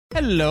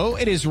Hello,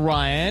 it is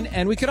Ryan,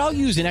 and we could all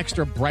use an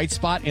extra bright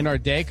spot in our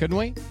day, couldn't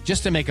we?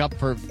 Just to make up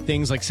for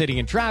things like sitting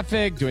in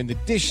traffic, doing the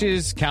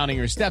dishes, counting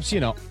your steps,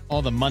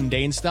 all the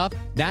mundane stuff.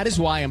 That is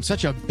why I'm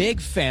such a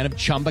big fan of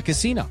Chumba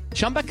Casino.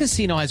 Chumba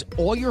Casino has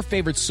all your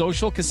favorite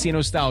social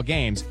casino-style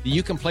games that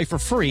you can play for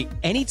free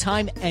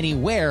anytime,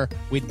 anywhere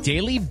with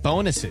daily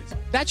bonuses.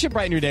 That should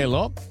brighten your day a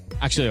little.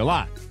 Actually, a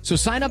lot. So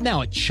sign up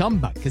now at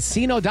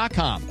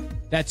ChumbaCasino.com.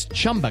 That's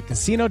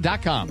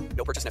ChumbaCasino.com.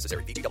 No purchase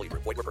necessary. VGW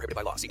Group. Void where prohibited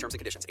by law. See terms and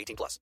conditions.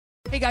 18+.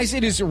 Hey guys,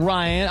 it is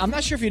Ryan. I'm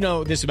not sure if you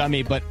know this about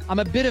me, but I'm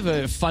a bit of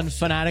a fun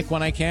fanatic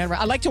when I can.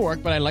 I like to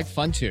work, but I like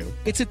fun too.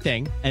 It's a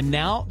thing. And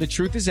now the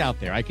truth is out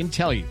there. I can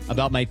tell you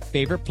about my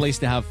favorite place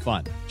to have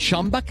fun.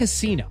 Chumba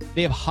Casino.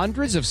 They have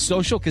hundreds of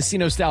social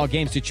casino style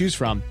games to choose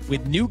from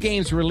with new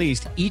games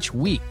released each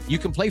week. You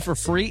can play for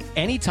free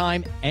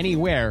anytime,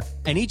 anywhere.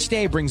 And each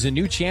day brings a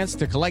new chance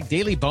to collect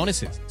daily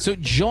bonuses. So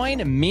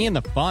join me in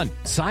the fun.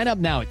 Sign up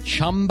now at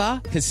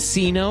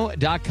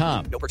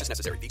ChumbaCasino.com. No purchase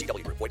necessary.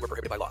 VGW Group. Void where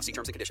prohibited by law. See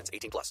terms and conditions.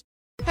 18+.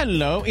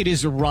 Hello, it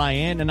is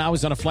Ryan, and I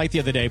was on a flight the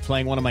other day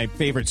playing one of my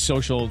favorite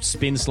social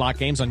spin slot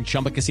games on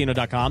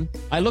ChumbaCasino.com.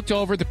 I looked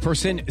over at the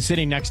person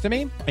sitting next to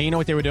me, and you know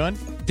what they were doing?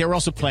 They were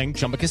also playing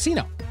Chumba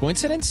Casino.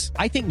 Coincidence?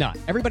 I think not.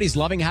 Everybody's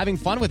loving having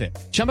fun with it.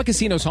 Chumba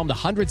Casino is home to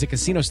hundreds of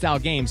casino-style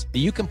games that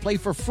you can play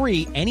for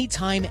free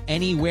anytime,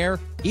 anywhere,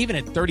 even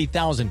at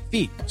 30,000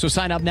 feet. So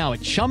sign up now at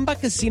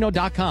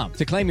ChumbaCasino.com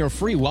to claim your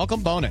free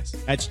welcome bonus.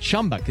 That's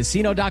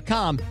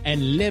ChumbaCasino.com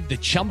and live the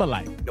Chumba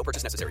life. No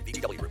purchase necessary.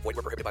 VGW Group. Void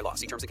where prohibited by law.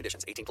 See terms and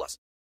conditions. 18+.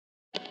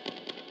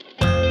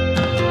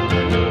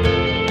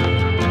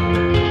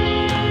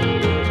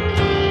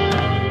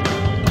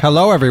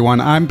 Hello,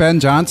 everyone. I'm Ben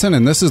Johnson,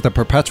 and this is the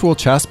Perpetual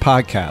Chess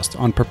Podcast.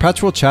 On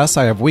Perpetual Chess,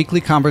 I have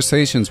weekly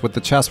conversations with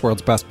the chess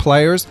world's best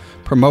players,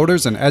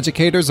 promoters, and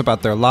educators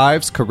about their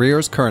lives,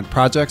 careers, current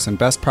projects, and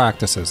best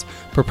practices.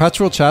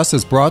 Perpetual Chess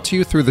is brought to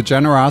you through the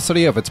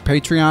generosity of its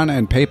Patreon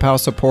and PayPal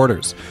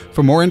supporters.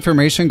 For more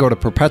information, go to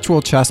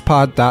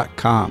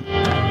perpetualchesspod.com.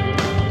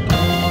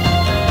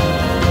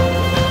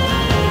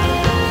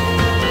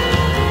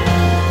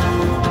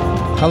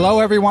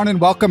 Hello, everyone,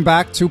 and welcome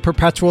back to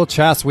Perpetual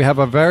Chess. We have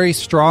a very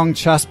strong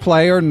chess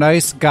player,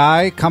 nice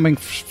guy, coming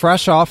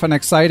fresh off an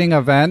exciting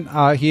event.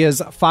 He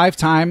is a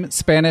five-time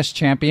Spanish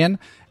champion,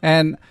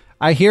 and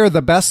I hear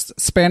the best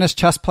Spanish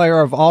chess player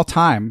of all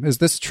time. Is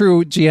this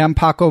true, GM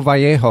Paco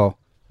Vallejo?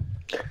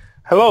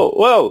 Hello.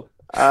 Well,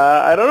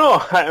 I don't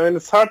know. I mean,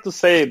 it's hard to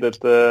say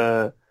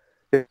that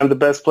I'm the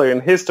best player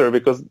in history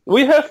because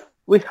we have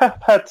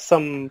had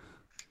some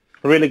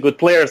really good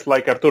players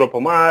like Arturo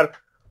Pomar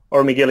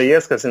or Miguel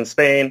Illescas in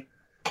Spain.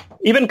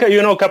 Even,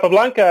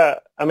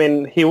 Capablanca, I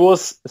mean, he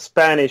was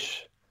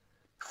Spanish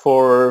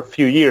for a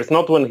few years,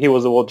 not when he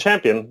was a world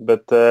champion,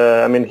 but,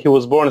 he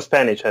was born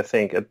Spanish, I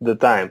think, at the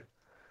time.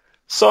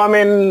 So, I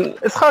mean,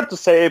 it's hard to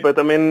say, but,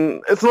 I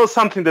mean, it's not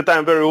something that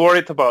I'm very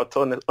worried about,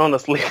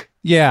 honestly.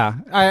 Yeah,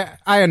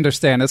 I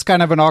understand. It's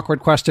kind of an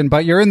awkward question,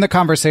 but you're in the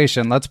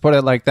conversation, let's put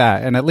it like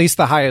that, and at least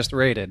the highest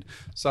rated.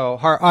 So,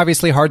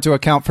 obviously hard to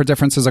account for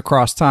differences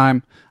across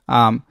time.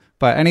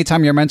 But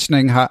anytime you're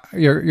mentioning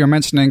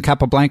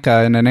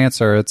Capablanca in an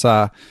answer, it's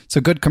a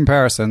good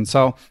comparison.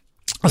 So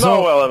it's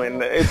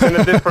in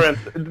a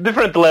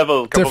different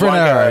level. Different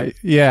era,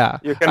 yeah.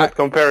 You cannot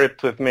compare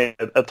it with me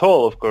at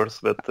all, of course.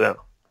 But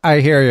I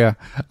hear you.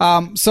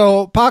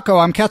 So Paco,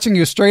 I'm catching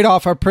you straight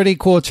off a pretty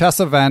cool chess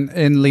event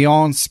in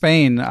Lyon,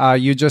 Spain.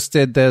 You just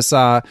did this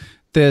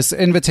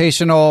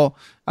invitational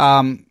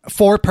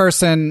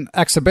 4-person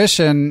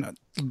exhibition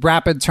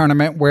rapid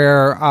tournament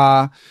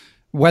where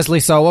Wesley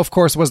So, of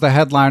course, was the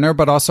headliner,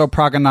 but also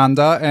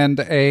Pragananda and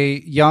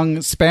a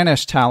young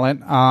Spanish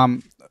talent,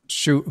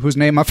 whose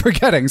name I'm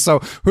forgetting. So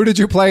who did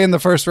you play in the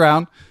first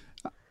round?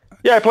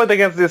 Yeah, I played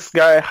against this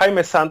guy,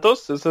 Jaime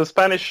Santos. He's a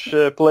Spanish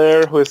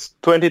player who is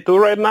 22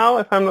 right now,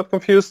 if I'm not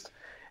confused.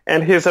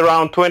 And he's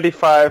around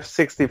 25,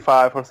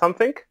 65 or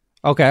something.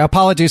 Okay,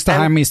 apologies to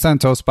Jaime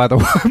Santos, by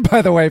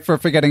the way, for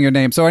forgetting your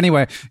name. So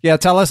anyway, yeah,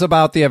 tell us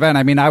about the event.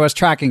 I mean, I was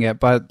tracking it,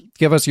 but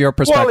give us your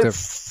perspective. Well,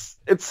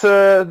 it's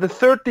the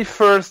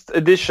 31st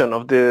edition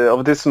of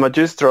this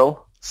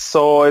Magistral,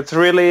 so it's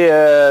really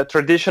a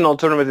traditional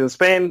tournament in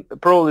Spain,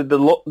 probably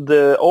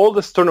the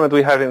oldest tournament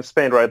we have in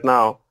Spain right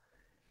now.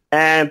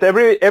 And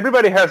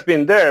everybody has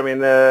been there. I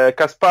mean,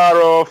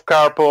 Kasparov,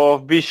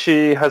 Karpov,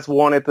 Vichy has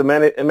won it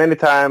many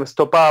times.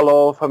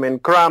 Topalov, I mean,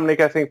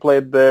 Kramnik, I think,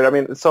 played there. I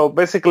mean, so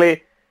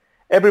basically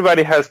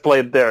everybody has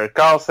played there.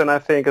 Carlsen, I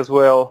think, as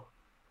well.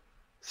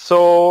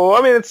 So,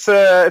 I mean, it's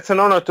an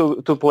honor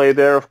to play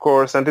there, of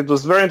course, and it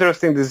was very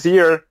interesting this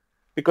year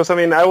because, I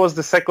mean, I was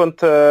the second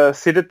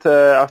seeded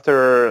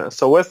after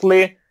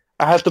Wesley.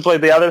 I had to play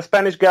the other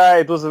Spanish guy.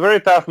 It was a very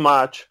tough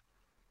match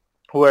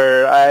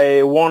where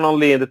I won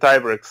only in the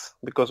tiebreaks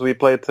because we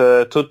played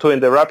 2-2 in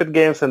the rapid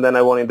games and then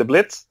I won in the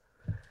blitz.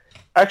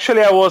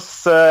 Actually, he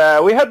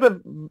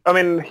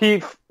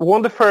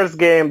won the first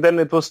game, then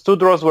it was 2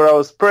 draws where I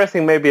was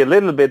pressing maybe a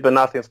little bit, but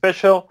nothing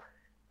special.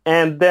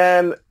 And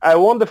then I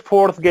won the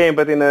fourth game,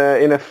 but in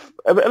a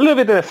little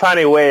bit in a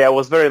funny way. I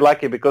was very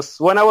lucky because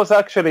when I was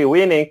actually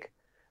winning,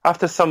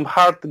 after some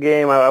hard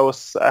game, I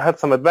had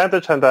some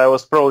advantage and I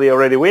was probably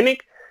already winning.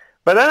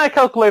 But then I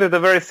calculated a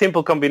very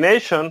simple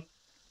combination,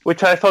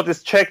 which I thought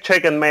is check,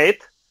 check, and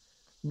mate.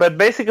 But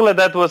basically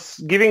that was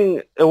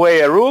giving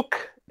away a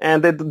rook,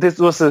 and this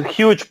was a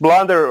huge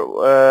blunder,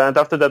 and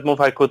after that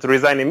move I could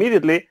resign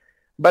immediately.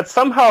 But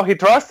somehow he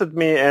trusted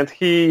me, and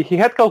he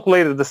had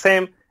calculated the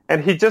same,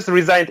 and he just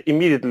resigned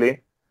immediately.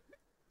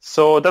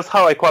 So that's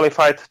how I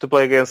qualified to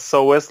play against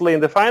So Wesley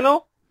in the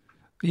final.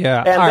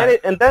 Yeah.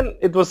 And then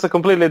it was a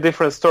completely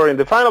different story in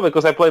the final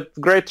because I played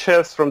great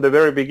chess from the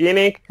very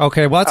beginning.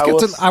 Okay, well,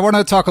 I want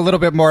to talk a little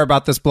bit more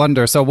about this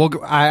blunder.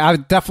 So I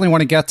definitely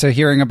want to get to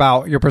hearing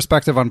about your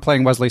perspective on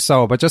playing Wesley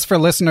So, but just for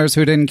listeners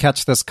who didn't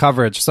catch this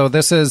coverage. So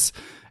this is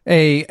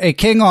a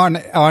king on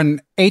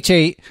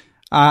H8.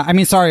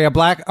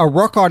 A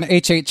rook on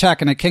H8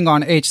 check and a king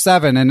on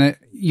H7.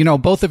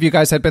 And, both of you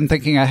guys had been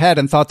thinking ahead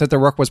and thought that the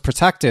rook was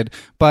protected,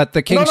 but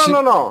the king...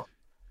 No.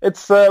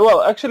 It's,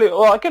 I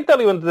can tell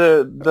you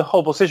the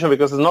whole position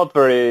because it's not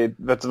very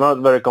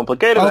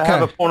complicated. Okay. I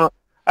have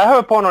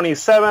a pawn on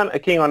E7, a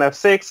king on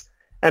F6,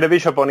 and a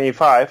bishop on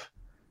E5.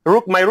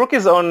 My rook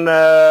is on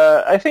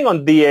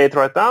D8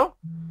 right now,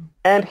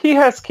 and he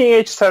has king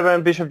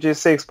H7, bishop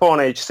G6, pawn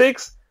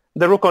H6,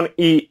 the rook on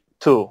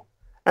E2.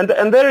 And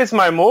there is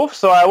my move,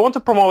 so I want to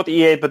promote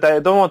E8, but I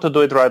don't want to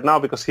do it right now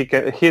because he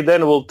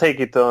then will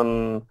take it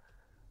on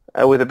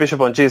with the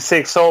bishop on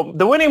G6. So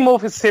the winning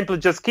move is simply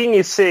just king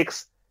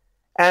E6,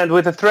 and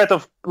with the threat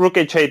of rook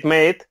H8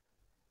 mate,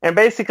 and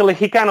basically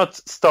he cannot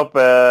stop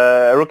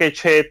rook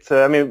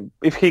H8.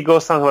 If he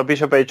goes down to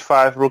bishop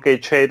H5, rook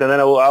H8, and then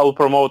I will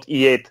promote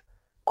E8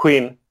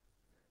 queen.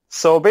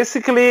 So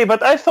basically,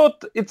 but I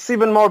thought it's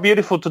even more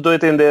beautiful to do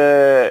it in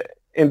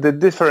the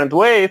different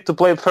way, to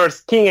play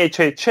first king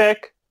H8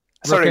 check.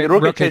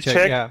 Rook H8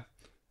 check.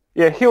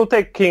 Yeah, he'll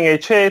take king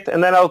H8,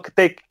 and then I'll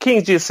take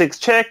king G6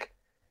 check.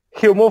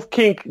 He'll move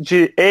king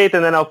G8,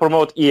 and then I'll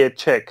promote E8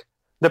 check.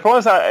 The problem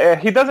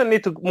is he doesn't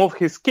need to move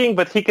his king,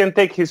 but he can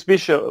take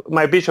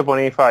my bishop on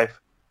E5.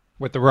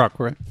 With the rook,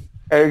 right?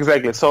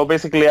 Exactly. So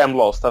basically I'm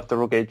lost after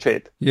rook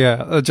H8.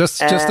 Yeah,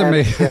 just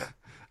amazing. Yeah.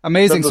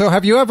 Amazing. So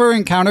have you ever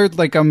encountered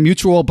like a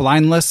mutual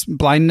blindness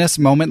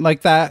moment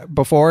like that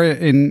before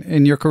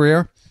in your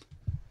career?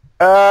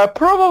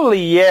 Probably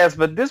yes,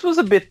 but this was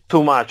a bit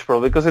too much,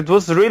 probably, because it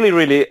was really,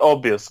 really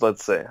obvious,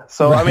 let's say.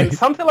 So, right.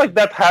 Something like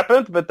that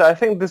happened, but I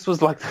think this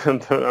was like,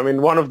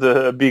 one of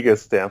the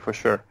biggest, yeah, for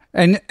sure.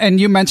 And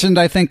you mentioned,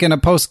 I think, in a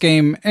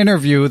post-game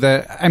interview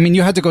that,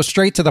 you had to go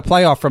straight to the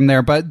playoff from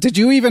there, but did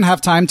you even have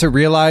time to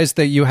realize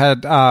that you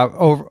had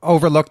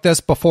overlooked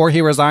this before he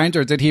resigned,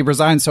 or did he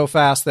resign so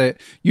fast that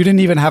you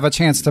didn't even have a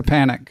chance to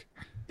panic?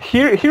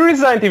 He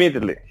resigned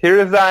immediately. He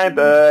resigned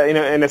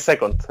in a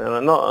second,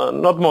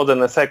 not more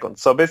than a second.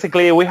 So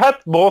basically, we had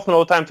both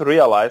no time to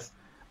realize.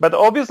 But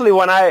obviously,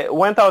 when I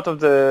went out of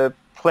the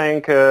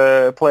playing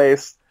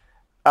place,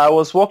 I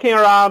was walking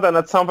around, and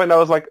at some point I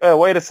was like,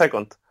 wait a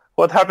second,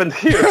 what happened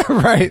here?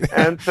 Right.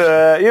 And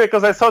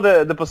because I saw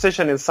the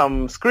position in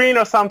some screen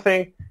or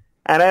something,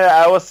 and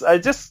I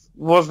just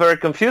was very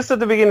confused at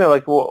the beginning,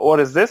 like,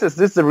 what is this? Is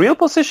this the real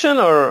position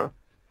or?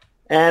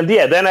 And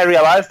yeah, then I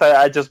realized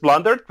I just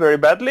blundered very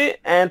badly,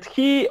 and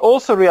he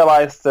also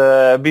realized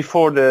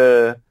before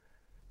the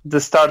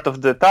start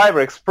of the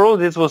tiebreaks,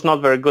 probably this was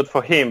not very good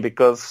for him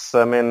because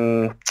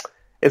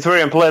it's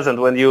very unpleasant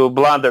when you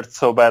blundered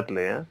so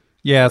badly.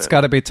 Yeah, it's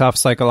got to be tough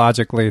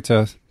psychologically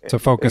to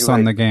focus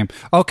on the game.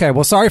 Okay,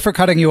 well, sorry for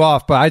cutting you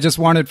off, but I just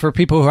wanted for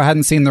people who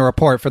hadn't seen the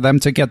report for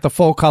them to get the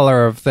full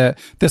color of that.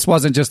 This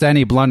wasn't just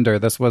any blunder.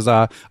 This was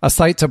a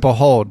sight to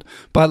behold.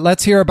 But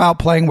let's hear about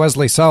playing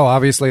Wesley So.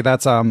 Obviously,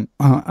 that's an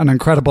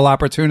incredible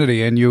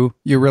opportunity, and you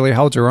really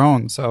held your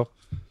own. So.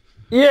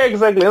 Yeah,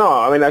 exactly.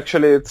 No,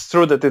 actually, it's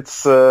true that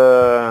it's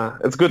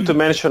good to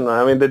mention.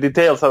 The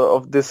details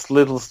of this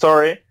little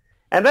story.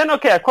 And then,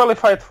 okay, I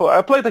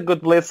played a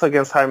good blitz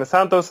against Jaime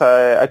Santos.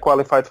 I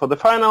qualified for the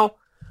final.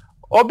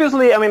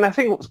 Obviously, I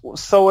think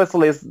So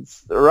Wesley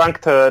is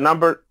ranked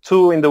number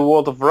 2 in the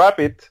world of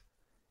Rapid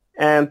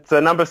and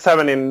number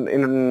 7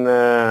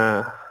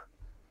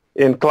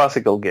 in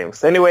classical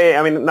games. Anyway,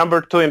 number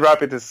 2 in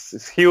Rapid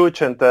is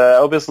huge, and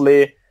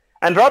obviously,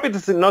 and Rapid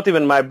is not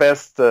even my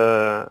best.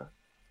 I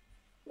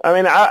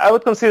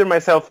would consider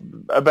myself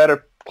a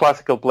better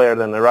classical player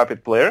than a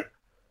Rapid player.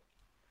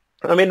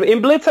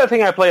 In Blitz, I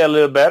think I play a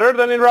little better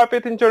than in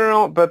Rapid in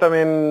general, but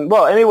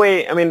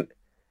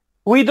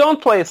we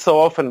don't play so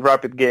often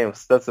Rapid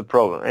games. That's the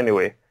problem,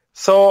 anyway.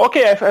 So,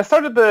 okay, I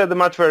started the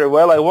match very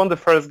well. I won the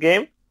first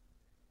game,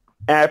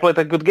 and I played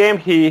a good game.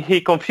 He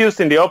confused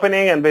in the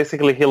opening, and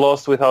basically he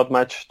lost without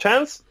much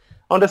chance.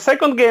 On the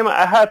second game,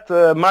 I had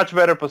a much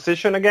better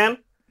position again,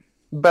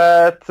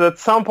 but at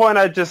some point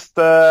I just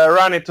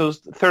ran into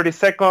 30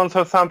 seconds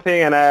or something,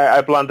 and I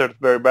blundered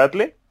very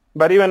badly.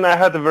 But even I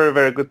had a very,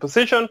 very good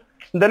position.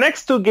 The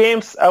next 2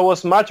 games, I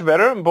was much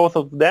better, both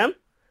of them.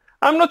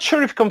 I'm not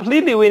sure if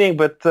completely winning,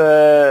 but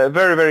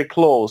very, very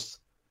close.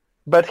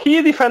 But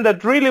he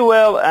defended really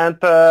well, and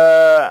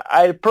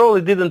I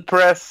probably didn't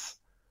press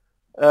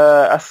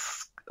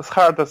as as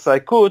hard as I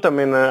could. I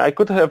mean, I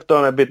could have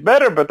done a bit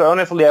better, but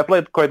honestly, I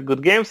played quite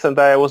good games, and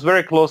I was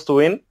very close to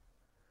win.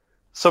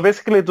 So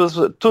basically, it was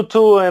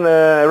 2-2 in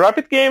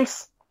rapid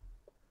games.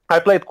 I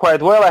played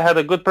quite well. I had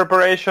a good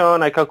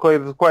preparation. I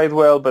calculated quite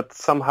well, but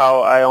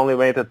somehow I only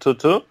made it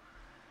 2-2.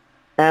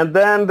 And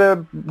then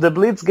the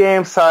Blitz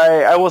games,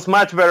 I was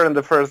much better in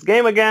the first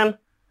game again,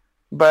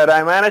 but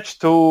I managed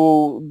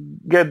to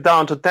get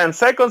down to 10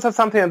 seconds or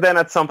something, and then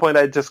at some point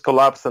I just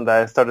collapsed and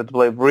I started to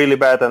play really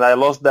bad, and I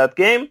lost that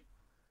game.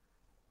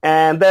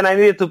 And then I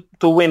needed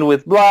to win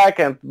with black,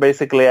 and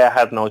basically I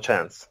had no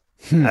chance.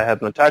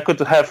 I could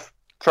have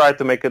tried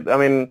to make it. I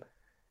mean,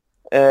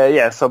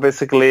 so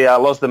basically I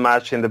lost the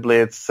match in the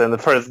Blitz, and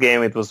the first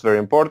game it was very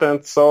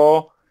important.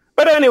 So,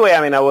 but anyway,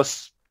 I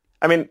was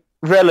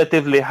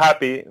relatively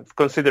happy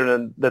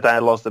considering that I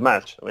lost the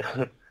match.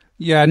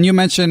 Yeah, and you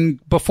mentioned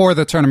before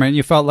the tournament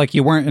you felt like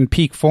you weren't in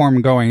peak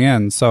form going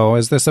in. So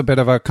is this a bit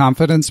of a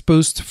confidence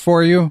boost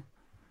for you?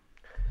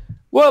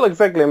 Well,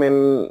 exactly. I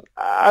mean,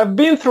 I've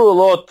been through a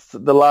lot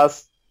the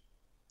last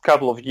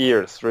couple of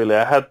years, really.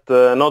 I had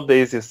not the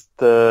easiest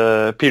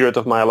period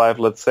of my life,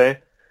 let's say.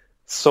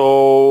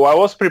 So I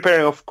was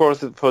preparing, of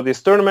course, for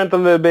this tournament a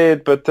little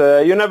bit, but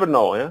you never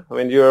know, yeah? I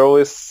mean, you're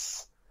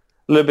always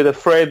a little bit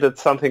afraid that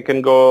something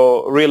can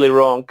go really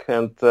wrong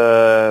and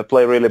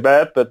play really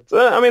bad. But,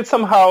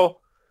 somehow,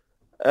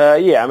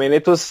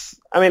 it was,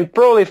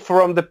 probably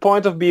from the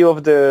point of view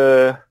of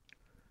the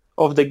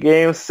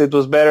games, it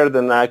was better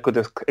than I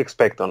could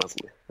expect,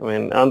 honestly.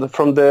 And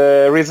from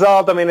the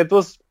result,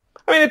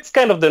 it's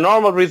kind of the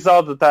normal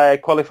result that I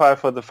qualify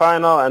for the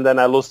final and then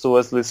I lose to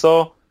Wesley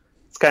So.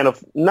 It's kind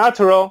of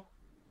natural,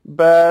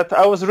 but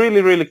I was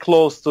really, really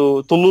close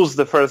to lose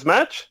the first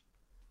match,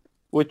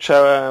 which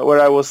where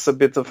I was a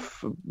bit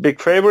of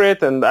big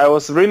favorite, and I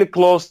was really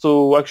close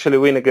to actually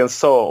win against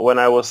So when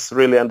I was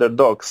really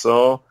underdog.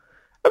 So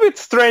a bit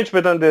strange,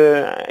 but in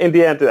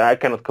the end, I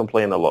cannot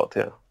complain a lot,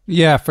 yeah.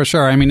 Yeah, for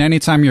sure.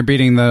 Anytime you're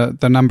beating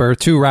the number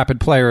 2 rapid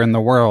player in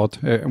the world,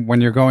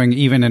 when you're going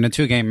even in a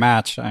 2-game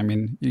match,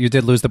 you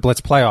did lose the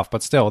Blitz playoff,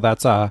 but still,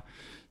 that's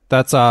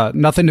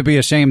nothing to be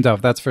ashamed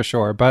of, that's for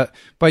sure. But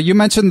you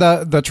mentioned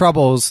the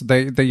troubles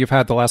that you've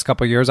had the last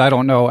couple of years. I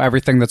don't know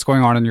everything that's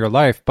going on in your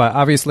life, but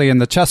obviously in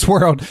the chess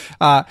world,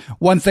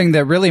 one thing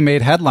that really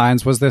made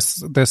headlines was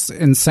this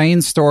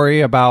insane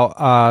story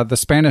about the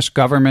Spanish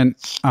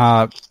government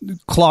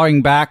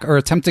clawing back or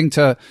attempting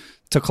to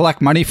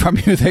collect money from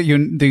you that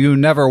you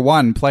never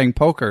won playing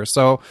poker.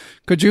 So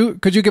could you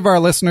give our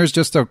listeners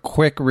just a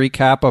quick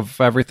recap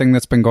of everything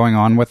that's been going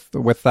on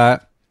with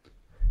that?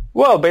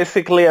 Well,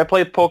 basically, I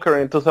played poker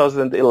in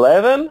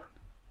 2011,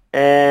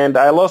 and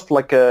I lost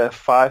like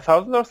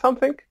 5,000 or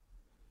something.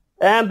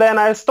 And then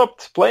I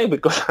stopped playing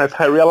because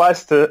I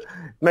realized it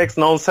makes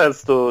no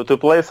sense to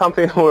play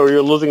something where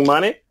you're losing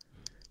money.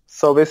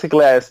 So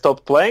basically, I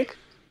stopped playing.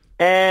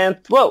 And,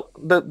 well,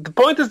 the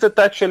point is that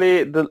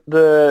actually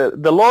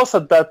the laws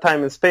at that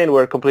time in Spain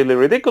were completely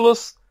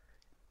ridiculous.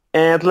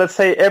 And let's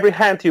say every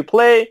hand you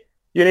play,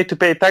 you need to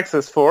pay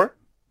taxes for.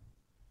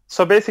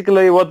 So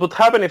basically what would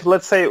happen if,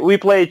 let's say, we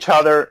play each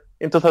other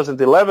in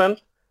 2011,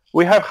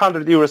 we have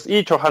 100 euros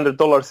each or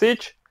 $100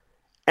 each,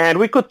 and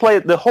we could play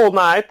the whole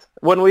night.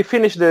 When we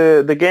finish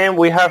the game,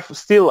 we have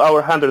still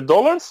our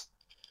 $100.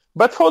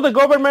 But for the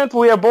government,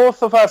 we are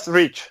both of us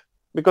rich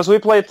because we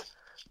played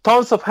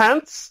tons of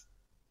hands,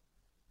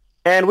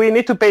 and we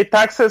need to pay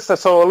taxes.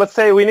 So let's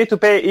say we need to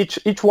pay each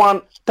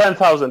one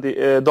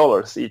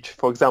 $10,000 each,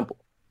 for example.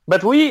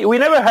 But we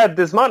never had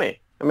this money.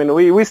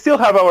 We still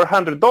have our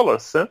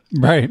 $100. Huh?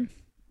 Right.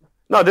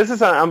 No, this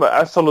is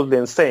absolutely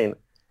insane.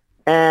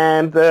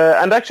 And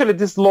actually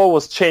this law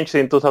was changed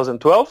in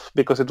 2012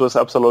 because it was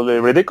absolutely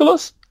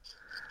ridiculous.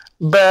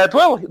 But,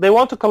 well, they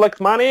want to collect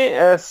money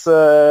as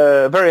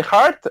very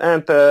hard.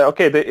 And,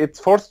 it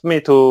forced me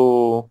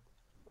to,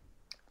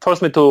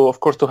 of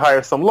course, to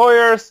hire some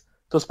lawyers,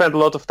 to spend a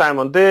lot of time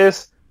on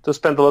this, to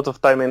spend a lot of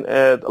time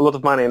a lot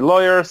of money in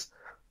lawyers,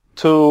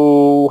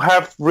 to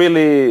have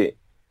really...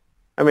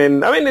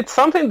 it's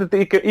something that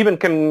even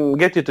can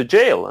get you to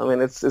jail.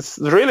 It's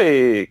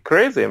really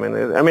crazy.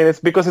 It's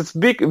because it's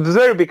big, it's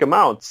very big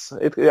amounts.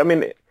 It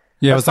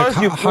was like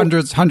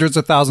hundreds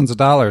of thousands of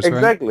dollars.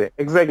 Exactly, right?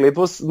 Exactly. It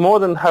was more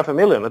than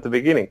 $500,000 at the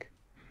beginning.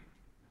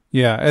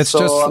 Yeah, it's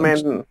just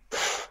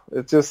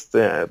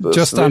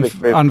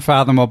really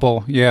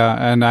unfathomable. Yeah,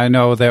 and I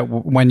know that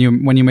when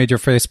you made your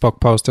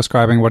Facebook post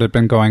describing what had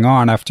been going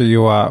on after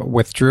you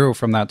withdrew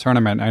from that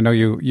tournament, I know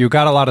you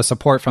got a lot of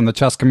support from the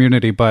chess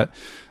community, but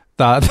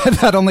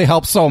that only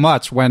helps so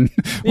much when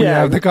you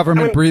have the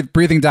government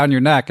breathing down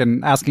your neck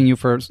and asking you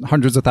for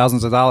hundreds of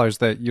thousands of dollars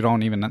that you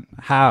don't even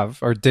have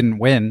or didn't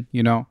win,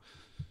 Yeah,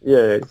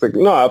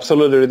 exactly. No,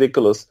 absolutely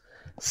ridiculous.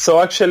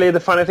 So actually, the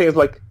funny thing is,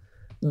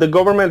 the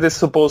government is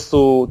supposed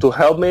to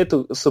help me,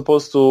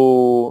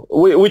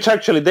 which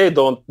actually they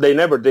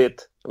never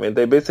did.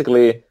 They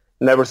basically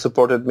never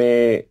supported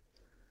me,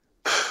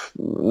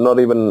 not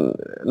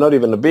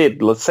even a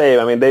bit, let's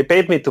say. They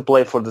paid me to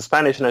play for the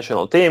Spanish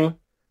national team,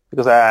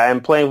 because I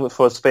am playing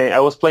for Spain. I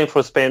was playing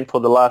for Spain for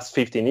the last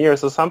 15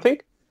 years or something.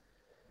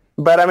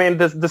 But I mean,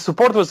 the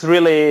support was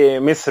really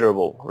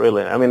miserable,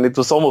 really. I mean, it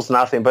was almost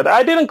nothing. But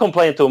I didn't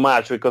complain too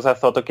much because I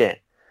thought, okay,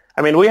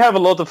 I mean, we have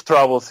a lot of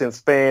troubles in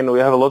Spain. We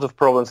have a lot of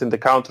problems in the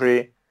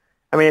country.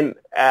 I mean,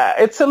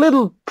 it's a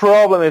little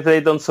problem if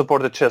they don't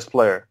support a chess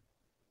player.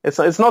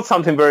 It's not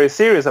something very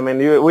serious. I mean,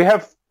 we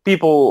have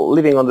people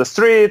living on the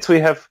streets. We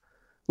have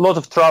a lot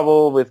of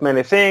trouble with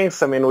many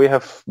things. I mean, we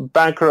have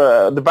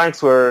the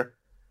banks were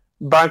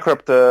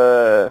bankrupt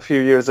a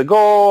few years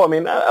ago. I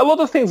mean, a lot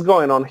of things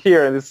going on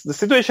here, and the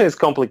situation is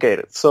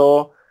complicated.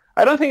 So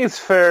I don't think it's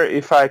fair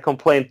if I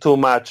complain too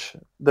much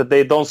that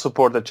they don't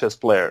support the chess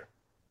player.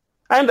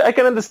 And I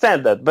can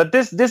understand that, but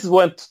this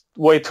went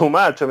way too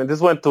much. I mean,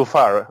 this went too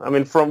far. I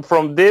mean,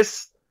 from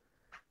this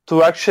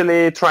to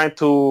actually trying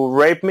to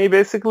rape me,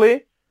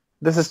 basically,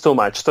 this is too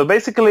much. So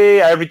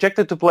basically, I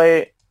rejected to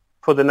play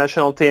for the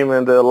national team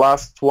in the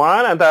last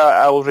one, and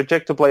I will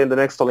reject to play in the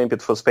next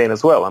Olympiad for Spain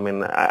as well. I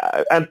mean,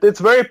 and it's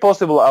very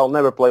possible I'll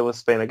never play with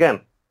Spain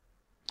again.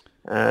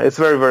 It's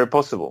very, very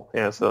possible.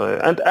 Yeah. So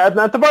and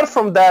apart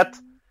from that,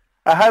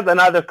 I had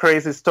another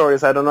crazy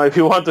stories. I don't know if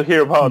you want to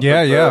hear about.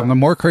 Yeah, the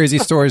more crazy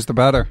stories, the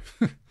better.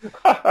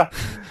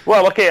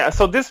 Well, okay.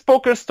 So this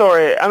poker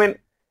story, I mean,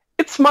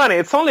 it's money.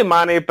 It's only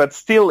money, but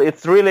still,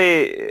 it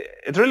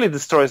really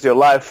destroys your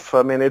life.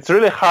 I mean, it's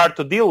really hard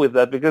to deal with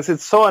that because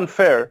it's so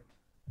unfair.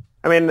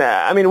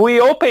 I mean, we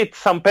all paid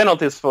some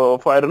penalties for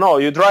I don't know.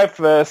 You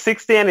drive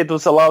 60 and it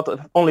was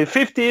allowed only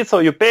 50, so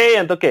you pay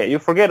and okay, you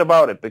forget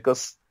about it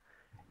because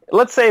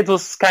let's say it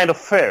was kind of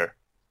fair.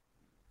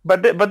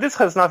 But this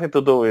has nothing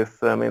to do with,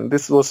 I mean,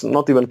 this was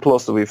not even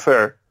close to be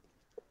fair.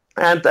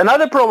 And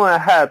another problem I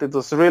had, it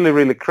was really,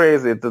 really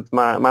crazy that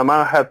my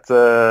mom had,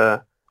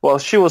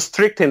 she was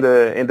strict in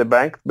the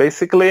bank,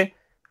 basically.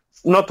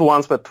 Not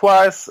once, but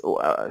twice.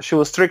 She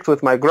was strict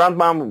with my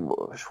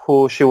grandmom,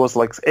 who she was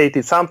like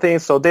 80-something.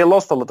 So they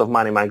lost a lot of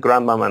money, my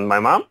grandmom and my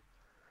mom.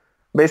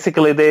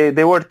 Basically,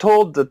 they were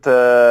told that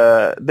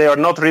they are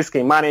not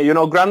risking money. You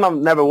know,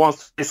 grandmom never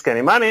wants to risk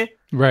any money.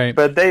 Right.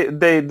 But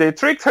they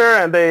tricked her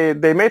and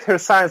they made her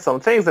sign some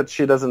things that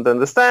she doesn't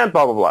understand,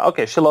 blah, blah, blah.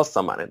 Okay, she lost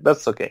some money.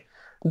 That's okay.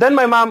 Then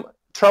my mom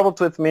traveled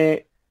with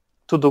me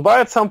to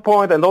Dubai at some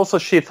point, and also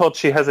she thought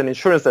she has an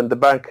insurance and the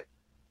bank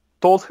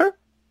told her.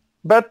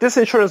 But this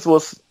insurance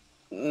was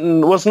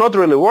not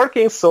really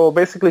working, so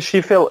basically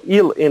she fell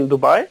ill in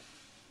Dubai,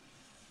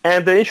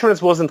 and the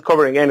insurance wasn't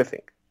covering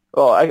anything.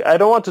 Well, I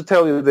don't want to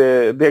tell you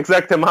the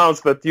exact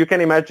amounts, but you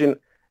can imagine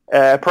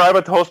a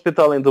private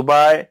hospital in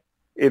Dubai,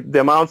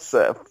 the amounts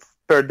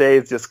per day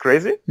is just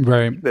crazy.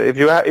 Right. If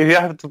you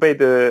have to pay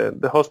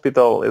the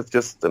hospital, it's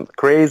just a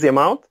crazy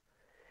amount.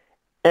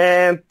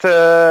 And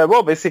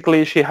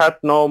basically she had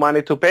no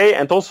money to pay,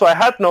 and also I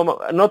had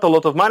not a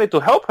lot of money to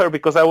help her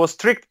because I was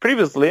strict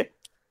previously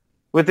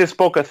with this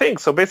poker thing.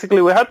 So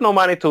basically we had no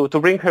money to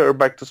bring her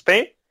back to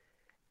Spain,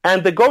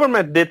 and the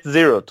government did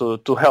zero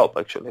to help.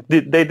 Actually,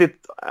 they did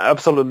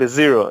absolutely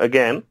zero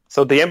again.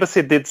 So the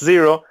embassy did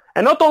zero,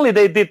 and not only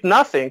they did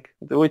nothing,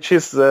 which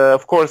is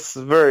of course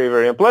very,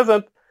 very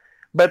unpleasant,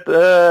 but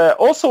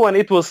also when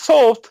it was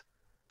solved,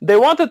 They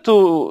wanted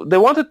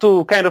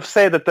to kind of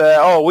say that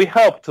we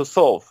helped to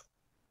solve.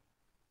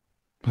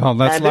 Oh,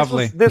 that's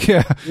lovely.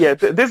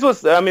 This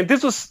was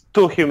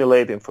too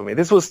humiliating for me.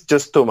 This was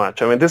just too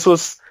much.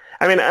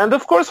 And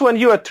of course, when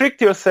you are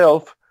tricked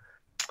yourself,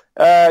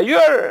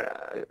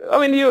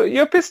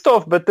 you're pissed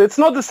off. But it's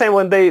not the same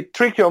when they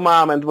trick your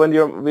mom and when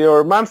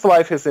your mom's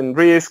life is in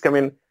risk. I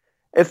mean,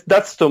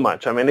 that's too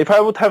much. I mean, if I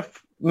would have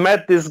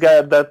met this guy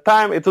at that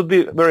time, it would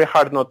be very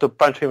hard not to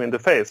punch him in the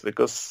face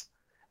because.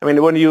 I mean,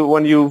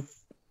 when you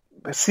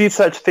see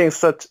such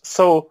things,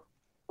 so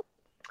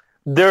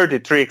dirty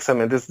tricks, I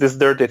mean, these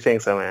dirty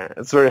things, I mean,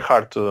 it's very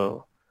hard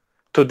to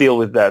deal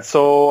with that.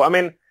 So, I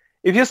mean,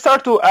 if you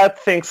start to add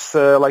things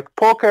like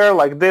poker,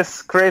 like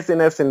this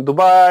craziness in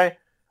Dubai,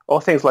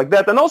 or things like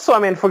that, and also, I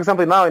mean, for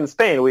example, now in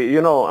Spain,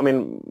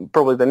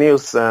 probably the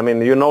news,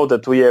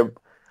 that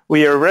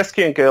we are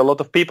rescuing a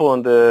lot of people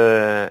in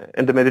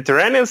the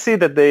Mediterranean Sea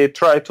that they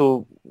try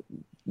to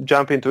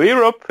jump into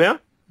Europe, yeah,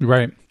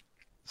 right.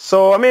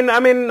 So,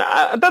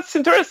 that's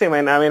interesting,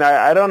 man.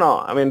 I don't know.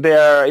 I mean, they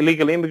are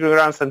illegal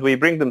immigrants and we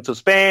bring them to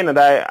Spain. And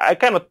I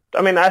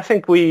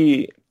think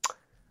we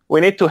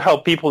need to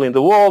help people in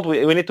the world.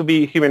 We need to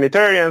be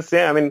humanitarians.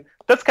 Yeah, I mean,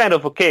 that's kind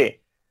of okay.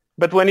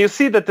 But when you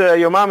see that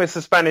your mom is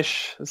a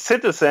Spanish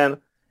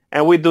citizen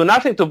and we do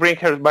nothing to bring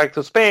her back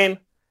to Spain,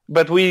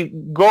 but we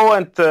go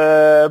and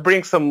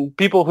bring some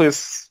people who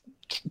is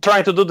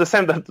trying to do the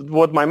same that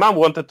what my mom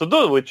wanted to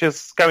do, which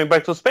is coming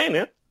back to Spain,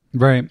 yeah?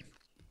 Right.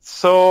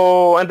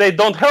 So, and they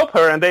don't help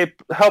her, and they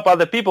help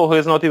other people who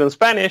is not even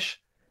Spanish,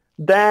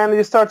 then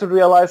you start to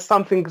realize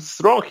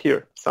something's wrong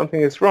here. Something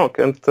is wrong.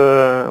 And,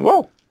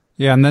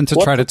 yeah, and then to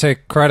try to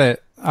take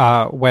credit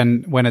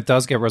when it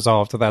does get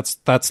resolved,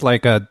 that's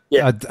like a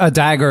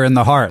dagger in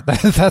the heart.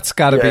 That's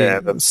got to be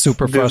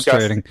super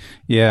frustrating.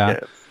 Yeah.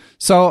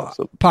 So,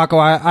 Paco,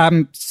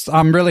 I'm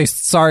really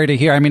sorry to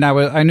hear. I mean,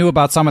 I knew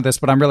about some of this,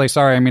 but I'm really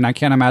sorry. I mean, I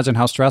can't imagine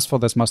how stressful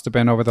this must have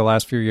been over the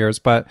last few years.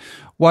 But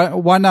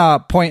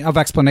one point of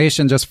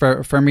explanation just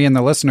for me and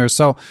the listeners.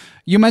 So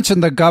you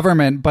mentioned the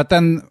government, but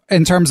then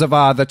in terms of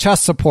the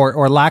chess support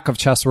or lack of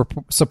chess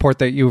support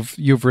that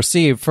you've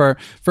received for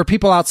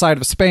people outside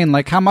of Spain,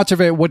 like how much of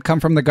it would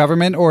come from the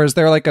government, or is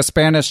there like a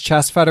Spanish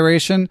chess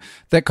federation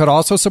that could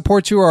also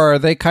support you, or are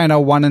they kind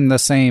of one and the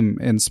same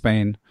in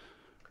Spain?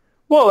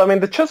 Well, I mean,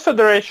 the Chess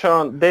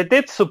Federation, they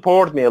did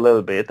support me a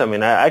little bit. I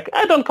mean, I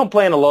don't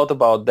complain a lot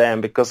about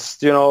them because,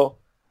 you know,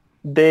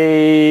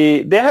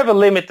 they have a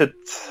limited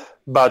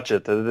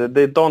budget.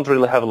 They don't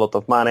really have a lot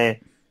of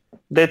money.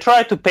 They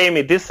try to pay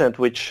me decent,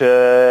 which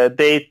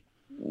they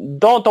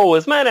don't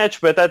always manage,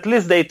 but at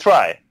least they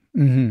try.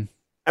 Mm-hmm.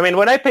 I mean,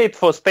 when I paid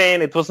for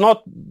Spain, it was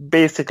not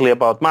basically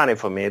about money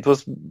for me. It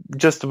was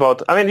just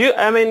about, I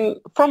mean,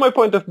 from my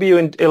point of view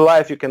in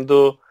life, you can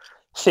do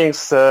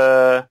things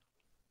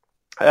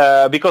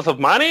because of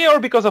money or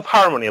because of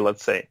harmony,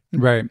 let's say.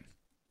 Right.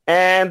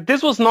 And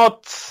this was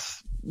not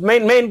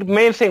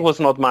main thing was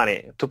not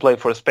money to play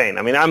for Spain.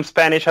 I mean, I'm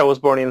Spanish. I was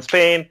born in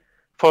Spain.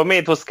 For me,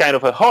 it was kind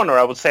of a honor.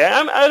 I would say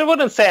I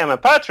wouldn't say I'm a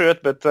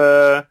patriot, but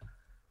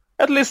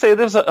at least it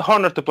was an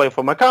honor to play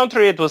for my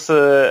country. It was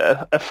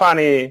a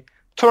funny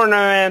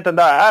tournament, and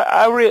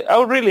I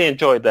really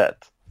enjoyed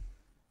that.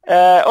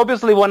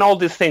 Obviously, when all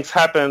these things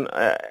happen,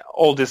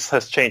 all this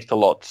has changed a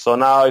lot. So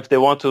now, if they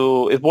want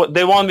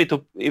me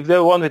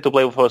to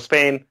play for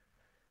Spain,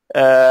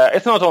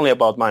 it's not only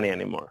about money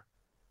anymore,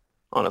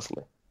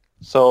 honestly.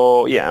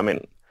 So yeah, I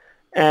mean,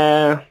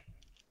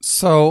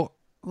 so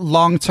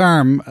long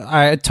term,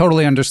 I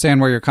totally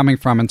understand where you're coming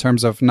from in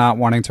terms of not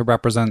wanting to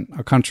represent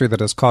a country that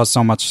has caused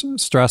so much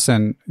stress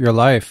in your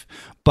life.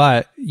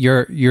 But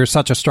you're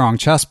such a strong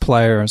chess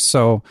player,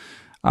 so.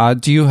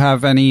 Do you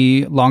have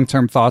any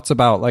long-term thoughts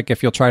about, like,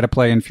 if you'll try to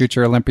play in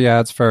future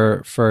Olympiads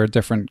for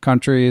different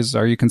countries?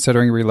 Are you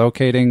considering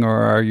relocating,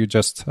 or are you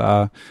just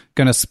going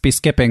to be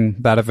skipping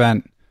that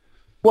event?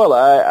 Well,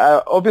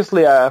 I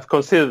obviously I've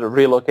considered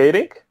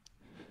relocating.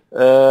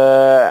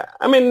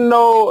 I mean,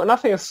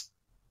 nothing is.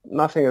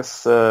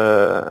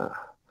 Well,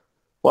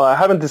 I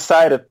haven't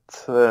decided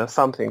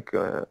something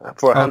for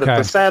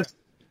 100%. Okay.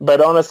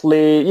 But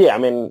honestly, yeah, I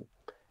mean,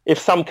 if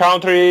some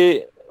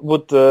country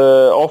would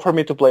offer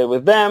me to play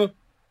with them,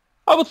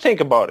 I would think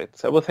about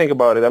it.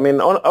 I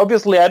mean,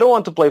 obviously, I don't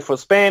want to play for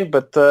Spain,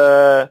 but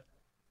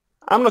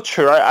I'm not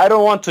sure. I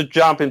don't want to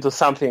jump into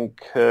something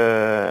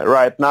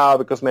right now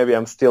because maybe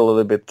I'm still a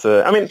little bit...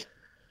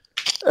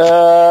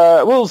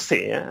 we'll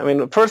see. Yeah? I mean,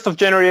 1st of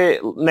January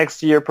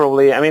next year,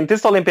 probably. I mean,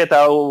 this Olympiad,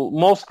 I will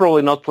most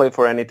probably not play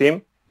for any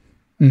team.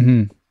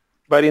 Mm-hmm.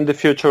 But in the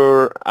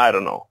future, I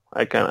don't know.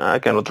 I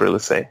cannot really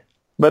say.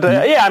 But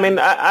yeah, I mean,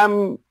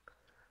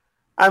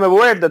 I'm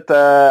aware that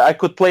I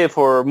could play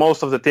for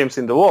most of the teams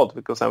in the world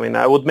because I mean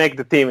I would make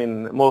the team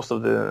in most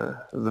of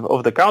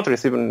the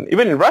countries. Even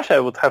in Russia, I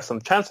would have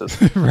some chances.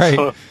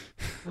 Right.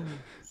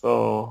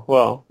 So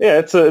well, yeah,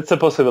 it's a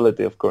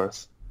possibility, of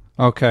course.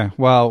 Okay.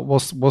 Well,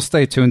 we'll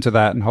stay tuned to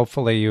that, and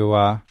hopefully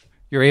you're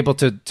able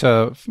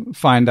to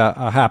find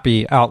a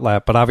happy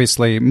outlet. But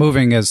obviously,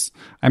 moving is.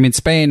 I mean,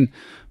 Spain.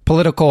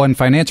 Political and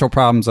financial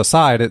problems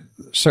aside, it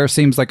sure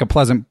seems like a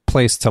pleasant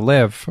place to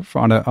live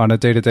on a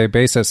day-to-day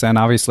basis. And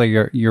obviously,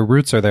 your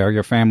roots are there,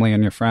 your family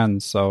and your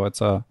friends. So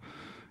it's a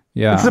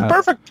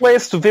perfect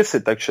place to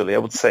visit. Actually, I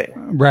would say.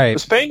 Right.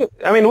 Spain.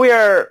 I mean, we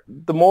are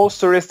the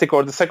most touristic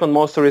or the second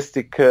most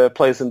touristic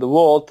place in the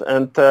world,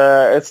 and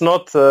it's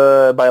not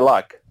by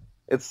luck.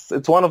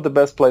 It's one of the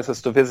best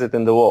places to visit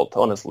in the world.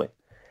 Honestly,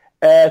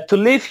 to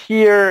live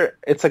here,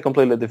 it's a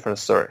completely different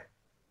story.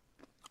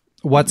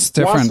 What's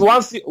different?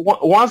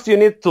 Once you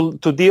need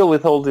to deal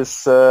with all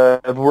this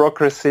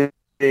bureaucracy,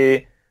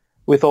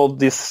 with all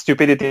this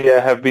stupidity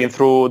I have been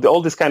through,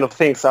 all these kind of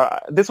things,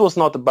 this was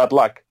not bad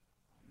luck.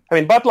 I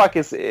mean, bad luck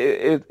is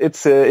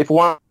it's if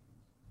once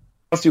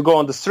you go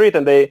on the street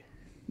and they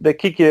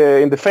kick you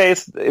in the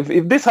face.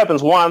 If this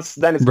happens once,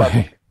 then it's bad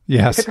luck.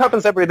 Yes. If it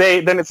happens every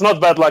day, then it's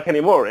not bad luck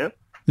anymore. Yeah.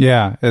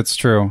 Yeah, it's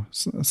true.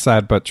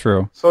 Sad but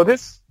true. So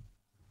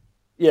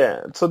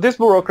this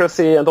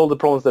bureaucracy and all the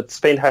problems that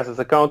Spain has as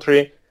a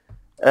country,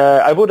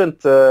 I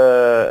wouldn't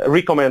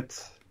recommend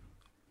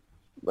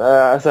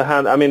as a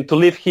hand. I mean, to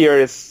live here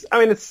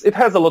it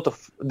has a lot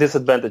of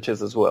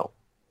disadvantages as well.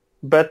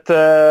 But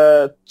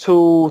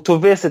to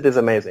visit is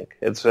amazing.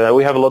 It's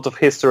we have a lot of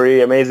history,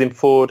 amazing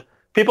food.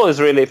 People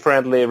is really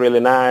friendly,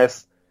 really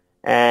nice,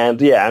 and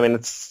yeah, I mean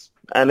it's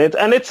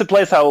a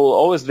place I will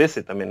always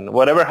visit. I mean,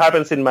 whatever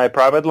happens in my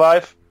private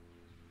life.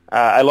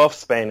 I love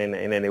Spain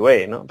in any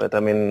way, you know. But I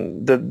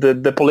mean,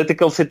 the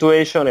political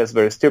situation is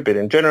very stupid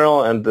in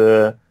general, and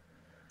the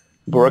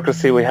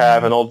bureaucracy we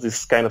have, and all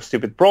these kind of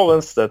stupid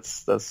problems.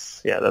 That's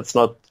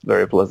not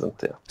very pleasant.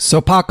 Yeah.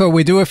 So, Paco,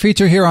 we do a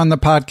feature here on the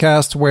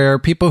podcast where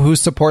people who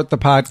support the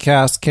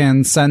podcast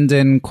can send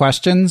in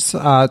questions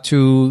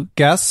to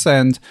guests,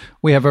 and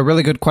we have a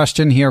really good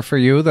question here for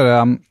you that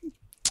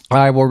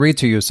I will read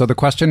to you. So, the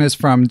question is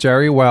from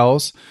Jerry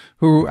Wells,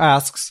 who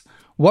asks,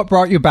 What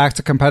brought you back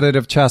to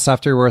competitive chess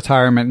after your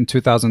retirement in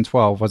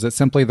 2012? Was it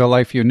simply the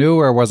life you knew,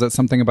 or was it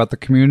something about the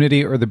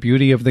community or the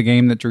beauty of the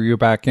game that drew you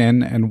back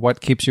in? And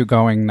what keeps you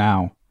going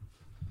now?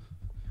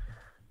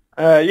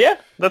 Yeah,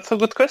 that's a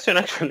good question,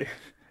 actually.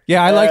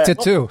 Yeah, I liked it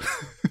too.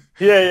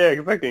 Yeah,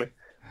 exactly.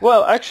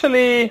 Well,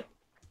 actually,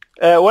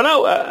 to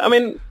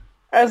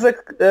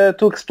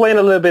explain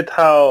a little bit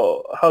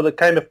how the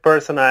kind of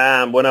person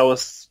I am, when I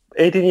was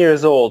 18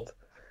 years old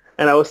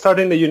and I was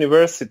starting the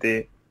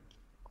university,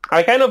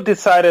 I kind of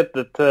decided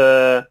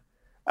that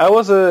I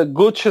was a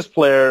good chess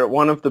player,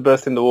 one of the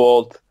best in the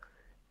world,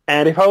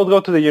 and if I would go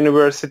to the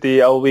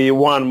university, I'll be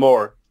one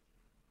more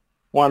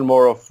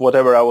of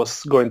whatever I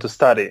was going to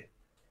study.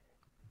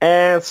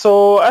 And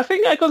so I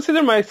think I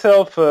consider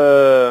myself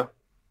a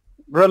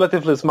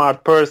relatively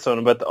smart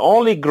person, but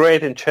only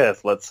great in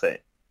chess, let's say.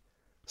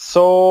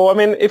 So, I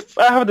mean, if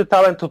I have the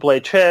talent to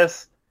play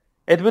chess,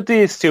 it would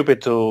be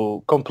stupid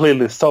to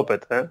completely stop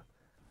it.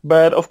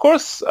 But of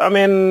course, I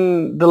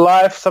mean, the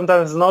life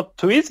sometimes is not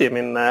too easy. I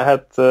mean, I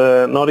had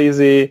not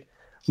easy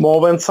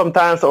moments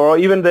sometimes, or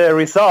even the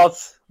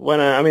results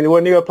when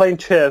you are playing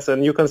chess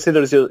and you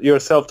consider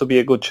yourself to be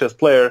a good chess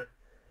player.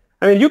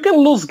 I mean, you can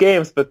lose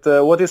games, but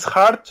what is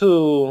hard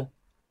to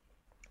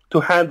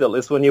handle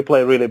is when you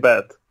play really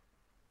bad.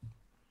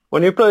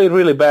 When you play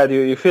really bad,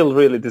 you feel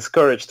really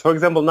discouraged. For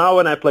example, now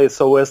when I play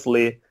So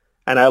Wesley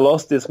and I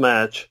lost this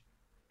match,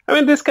 I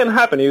mean, this can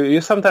happen. You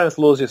sometimes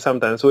lose, you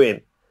sometimes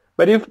win.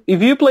 But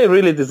if you play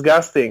really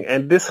disgusting,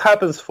 and this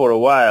happens for a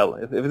while,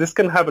 if this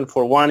can happen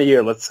for 1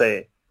 year, let's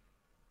say,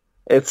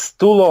 it's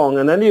too long,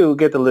 and then you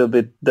get a little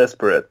bit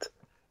desperate.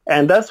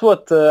 And that's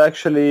what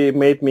actually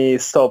made me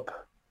stop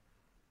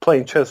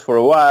playing chess for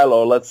a while,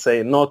 or let's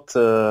say not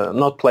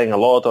playing a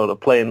lot, or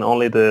playing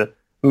only the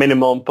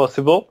minimum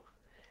possible.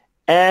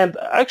 And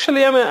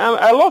actually, I mean,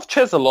 I love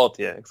chess a lot.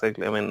 Yeah,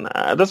 exactly. I mean,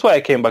 that's why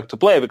I came back to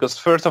play, because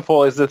first of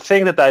all, it's the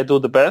thing that I do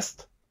the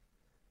best.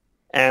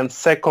 And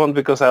second,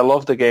 because I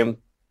love the game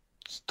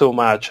too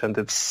much, and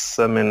it's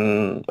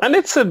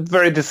a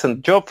very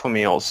decent job for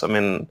me also.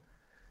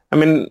 I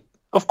mean,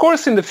 of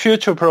course, in the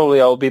future,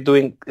 probably I'll be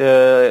doing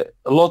a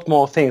lot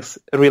more things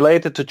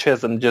related to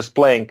chess than just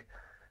playing.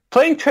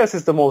 Playing chess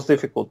is the most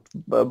difficult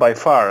by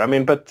far. I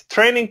mean, but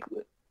training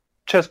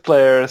chess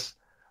players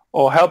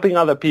or helping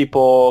other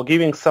people,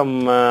 giving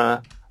some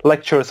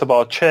lectures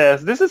about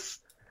chess, this is,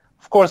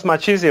 of course,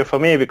 much easier for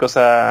me because,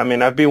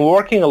 I've been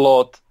working a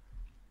lot.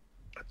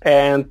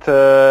 And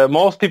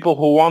most people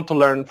who want to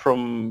learn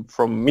from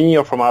me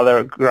or from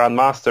other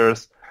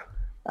grandmasters,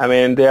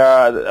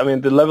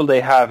 the level they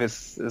have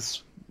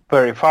is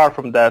very far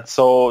from that.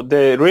 So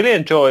they really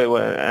enjoy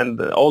and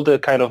all the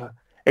kind of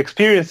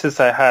experiences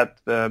I had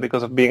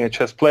because of being a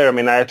chess player. I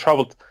mean, I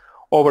traveled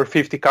over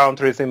 50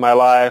 countries in my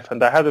life,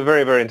 and I had a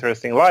very, very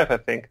interesting life, I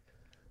think.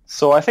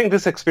 So I think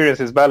this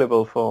experience is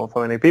valuable for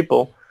many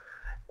people.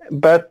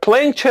 But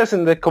playing chess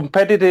in the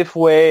competitive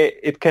way,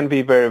 it can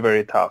be very,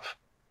 very tough.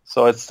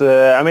 So it's,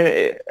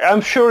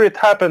 I'm sure it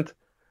happened.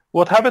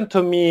 What happened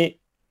to me,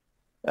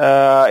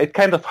 it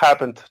kind of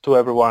happened to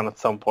everyone at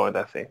some point,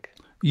 I think.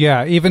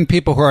 Yeah, even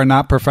people who are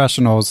not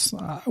professionals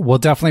will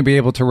definitely be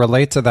able to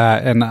relate to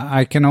that. And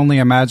I can only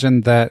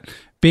imagine that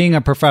being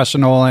a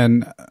professional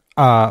and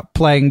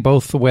playing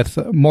both with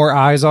more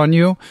eyes on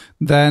you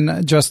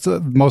than just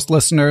most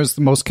listeners,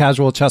 most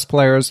casual chess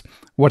players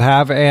would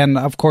have, and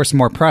of course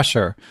more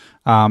pressure.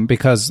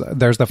 Because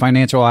there's the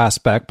financial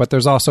aspect, but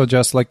there's also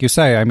just, like you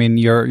say, I mean,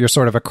 you're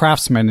sort of a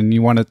craftsman and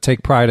you want to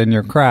take pride in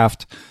your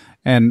craft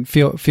and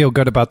feel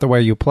good about the way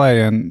you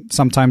play, and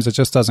sometimes it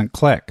just doesn't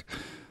click.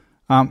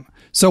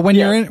 So when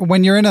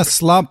you're in a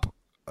slump,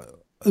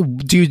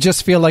 do you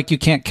just feel like you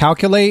can't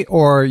calculate,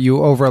 or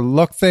you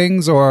overlook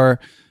things,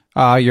 or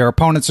your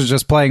opponents are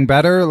just playing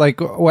better?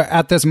 Like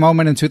at this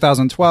moment in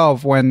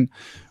 2012, when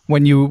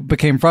you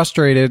became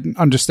frustrated,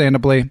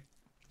 understandably,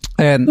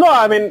 and no,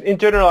 I mean, in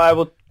general, I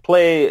would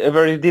play a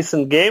very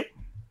decent game,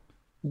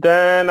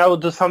 then I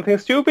would do something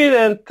stupid,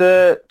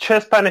 and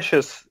chess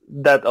punishes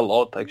that a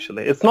lot,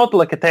 actually. It's not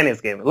like a tennis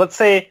game. Let's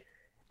say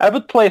I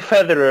would play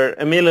Federer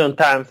 1,000,000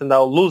 times and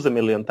I'll lose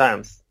 1,000,000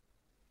 times,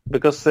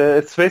 because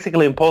it's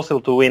basically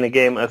impossible to win a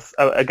game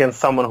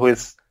against someone who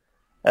is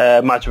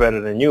much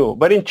better than you.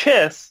 But in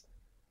chess,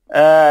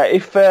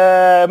 if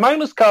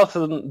Magnus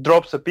Carlsen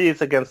drops a piece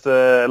against,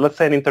 let's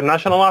say, an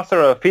international master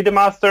or a FIDE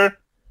master,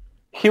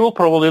 he will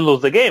probably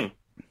lose the game.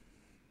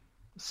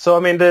 So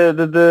I mean,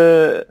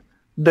 the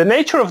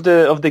nature of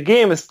the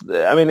game is,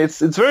 I mean,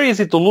 it's very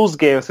easy to lose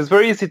games. It's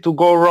very easy to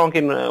go wrong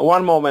in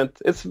one moment.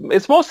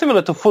 It's more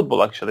similar to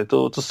football, actually,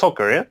 to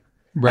soccer. Yeah,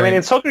 right. I mean,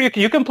 in soccer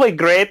you can play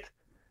great,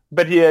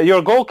 but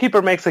your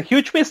goalkeeper makes a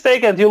huge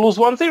mistake and you lose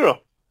 1-0.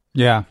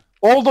 Yeah.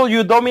 Although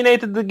you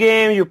dominated the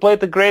game, you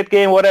played a great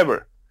game,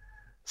 whatever.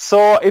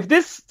 So if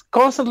this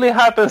constantly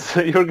happens,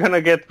 you're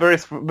gonna get very,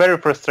 very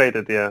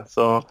frustrated. Yeah.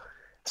 So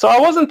I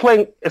wasn't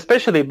playing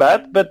especially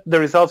bad, but the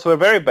results were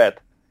very bad.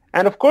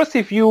 And of course,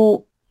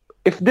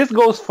 if this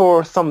goes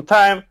for some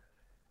time,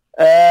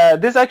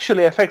 this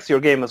actually affects your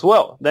game as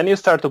well. Then you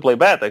start to play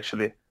bad,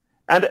 actually.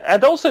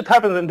 And also it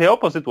happens in the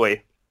opposite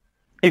way.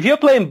 if you're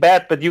playing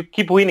bad but you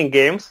keep winning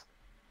games,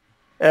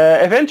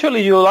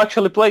 eventually you'll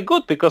actually play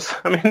good because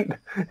I mean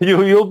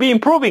you'll be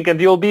improving and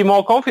you'll be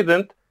more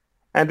confident,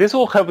 and this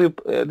will help you.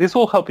 This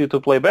will help you to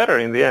play better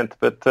in the end.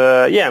 But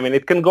yeah, I mean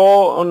it can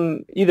go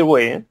on either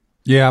way. Eh?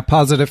 Yeah,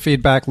 positive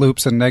feedback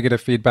loops and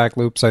negative feedback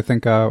loops. I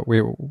think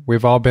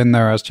we've all been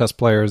there as chess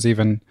players,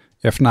 even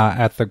if not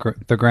at the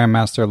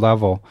grandmaster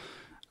level.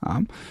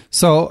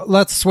 So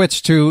let's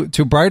switch to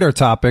brighter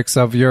topics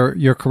of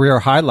your career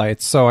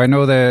highlights. So I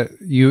know that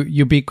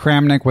you beat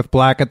Kramnik with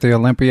black at the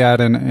Olympiad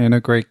in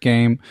a great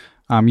game.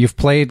 You've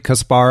played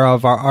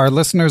Kasparov. Our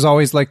listeners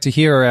always like to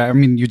hear, I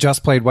mean, you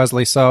just played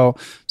Wesley So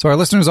our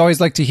listeners always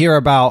like to hear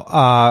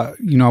about,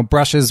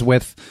 brushes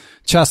with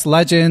chess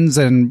legends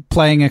and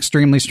playing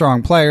extremely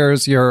strong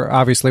players. You're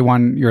obviously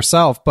one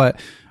yourself, but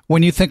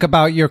when you think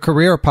about your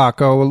career,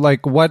 Paco,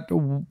 like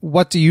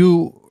what do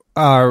you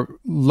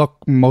look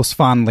most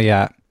fondly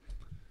at?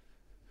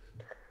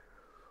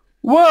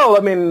 Well, I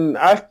mean,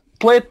 I've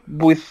played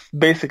with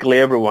basically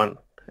everyone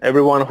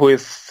who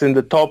is in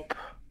the top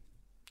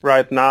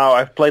right now.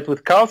 I've played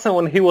with Carlsen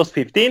when he was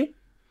 15,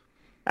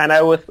 and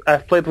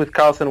I've played with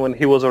Carlsen when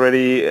he was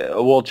already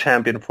a world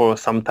champion for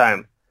some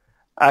time.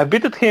 I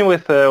beaten him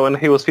when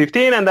he was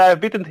 15, and I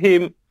beaten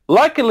him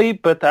luckily,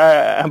 but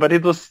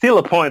it was still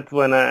a point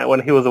when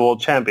he was a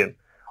world champion.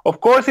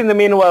 Of course, in the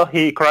meanwhile,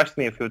 he crushed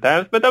me a few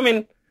times, but I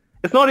mean,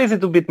 it's not easy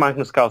to beat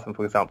Magnus Carlsen,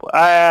 for example.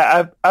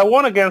 I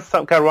won against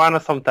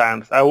Caruana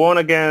sometimes. I won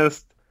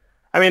against,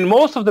 I mean,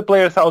 most of the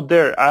players out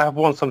there. I have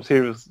won some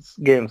serious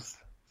games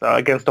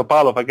against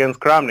Topalov, against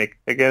Kramnik,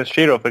 against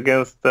Shirov,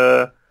 against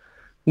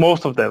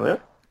most of them. Yeah?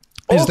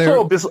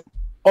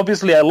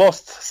 Obviously, I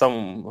lost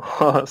some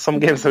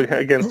games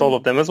against all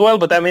of them as well.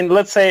 But I mean,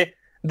 let's say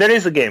there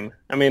is a game.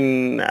 I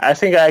mean, I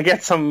think I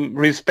get some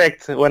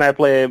respect when I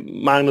play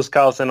Magnus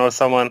Carlsen or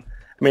someone.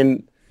 I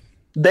mean,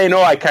 they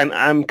know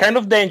I'm kind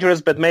of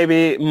dangerous, but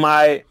maybe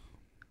my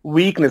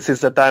weakness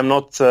is that I'm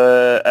not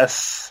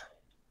as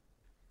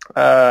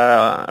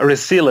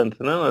resilient.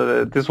 You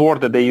know, this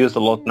word that they use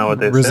a lot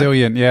nowadays.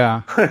 Resilient,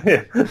 yeah.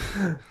 Yeah.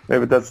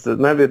 Maybe that's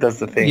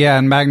the thing. Yeah,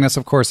 and Magnus,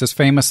 of course, is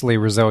famously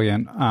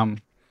resilient.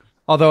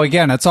 Although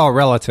again, it's all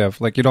relative.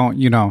 Like you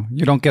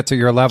don't get to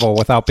your level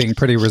without being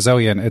pretty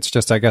resilient. It's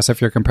just, I guess, if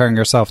you're comparing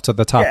yourself to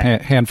the top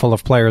handful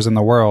of players in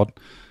the world,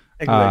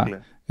 exactly,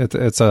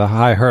 it's a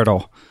high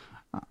hurdle.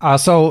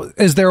 So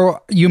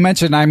you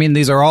mentioned, I mean,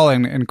 these are all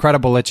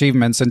incredible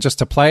achievements, and just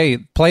to play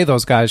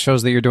those guys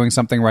shows that you're doing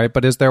something right.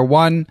 But is there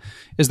one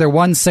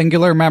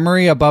singular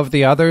memory above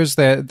the others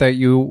that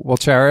you will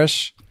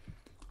cherish?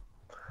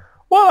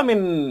 Well, I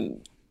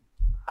mean,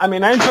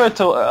 I enjoyed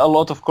a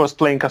lot, of course,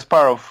 playing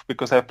Kasparov,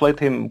 because I've played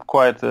him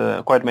quite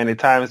many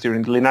times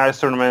during the Linares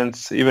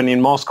tournaments, even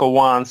in Moscow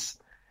once.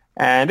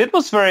 And it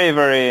was very,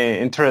 very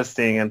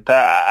interesting. And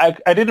I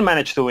didn't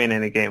manage to win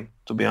any game,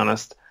 to be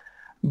honest.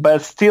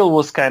 But still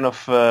was kind of,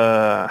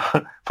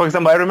 for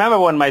example, I remember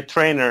when my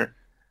trainer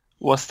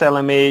was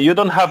telling me, you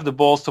don't have the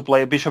balls to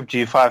play Bishop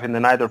G5 in the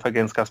Najdorf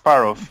against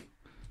Kasparov.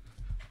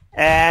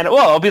 And,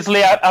 well,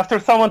 obviously, after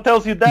someone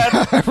tells you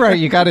that... right,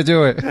 you got to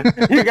do it.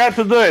 You got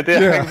to do it,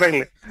 yeah,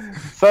 exactly.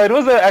 So it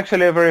was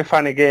actually a very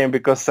funny game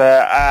because,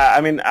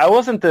 I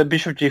wasn't a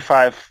Bishop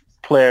G5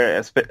 player,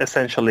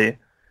 essentially.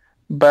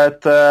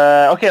 But,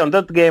 on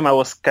that game, I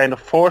was kind of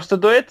forced to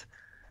do it.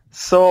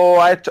 So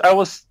I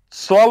was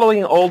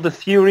swallowing all the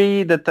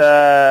theory that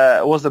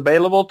was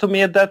available to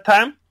me at that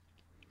time.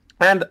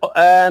 And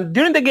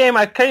during the game,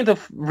 I kind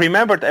of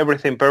remembered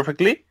everything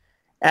perfectly.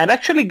 And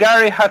actually,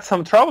 Gary had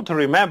some trouble to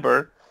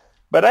remember,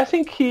 but I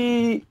think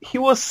he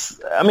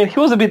was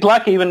a bit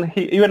lucky.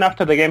 Even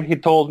after the game, he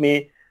told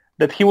me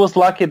that he was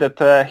lucky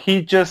that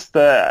he just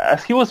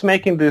as he was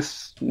making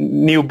these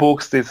new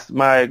books,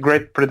 my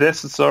great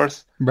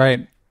predecessors,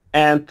 right?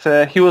 And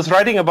he was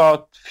writing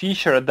about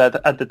Fischer at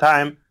the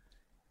time,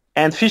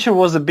 and Fischer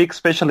was a big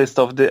specialist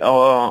of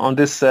on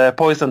this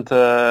poisoned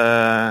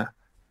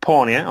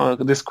pawn,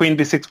 this Queen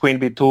B6, Queen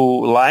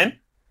B2 line.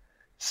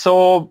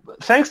 So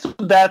thanks to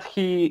that,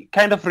 he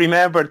kind of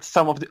remembered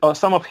some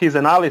of his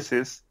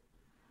analysis,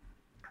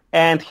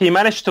 and he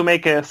managed to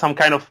make some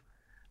kind of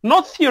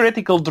not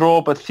theoretical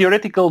draw, but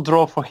theoretical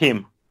draw for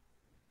him.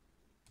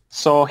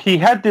 So he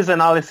had this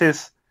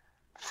analysis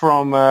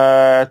from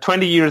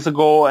 20 years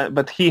ago,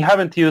 but he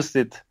haven't used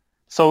it.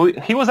 So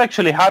he was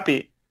actually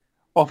happy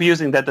of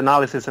using that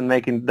analysis and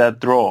making that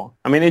draw.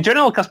 I mean, in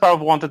general,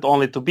 Kasparov wanted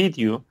only to beat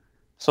you,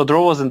 so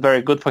draw wasn't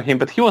very good for him,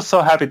 but he was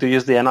so happy to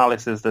use the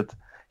analysis that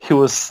he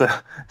was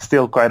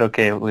still quite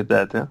okay with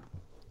that. Yeah.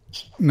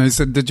 Nice.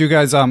 Did you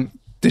guys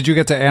did you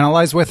get to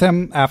analyze with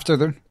him after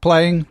the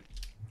playing?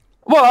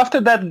 Well,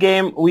 after that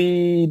game,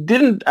 we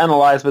didn't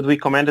analyze, but we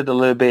commented a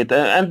little bit.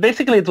 And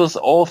basically, it was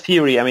all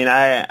theory.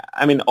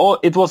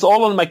 It was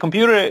all on my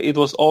computer. It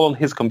was all on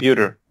his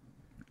computer.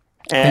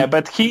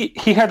 But he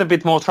had a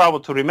bit more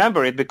trouble to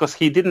remember it because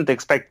he didn't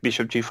expect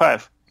Bishop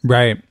G5.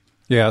 Right.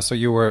 Yeah, so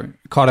you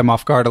caught him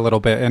off guard a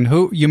little bit. And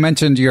you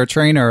mentioned your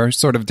trainer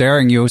sort of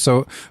daring you.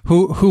 So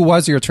who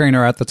was your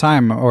trainer at the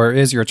time, or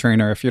is your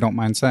trainer, if you don't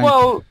mind saying?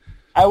 Well,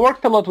 I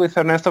worked a lot with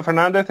Ernesto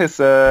Fernandez, he's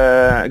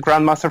a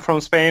grandmaster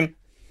from Spain,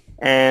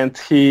 and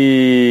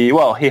he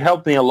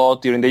helped me a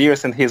lot during the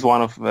years, and he's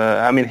one of,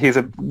 he's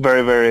a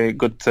very, very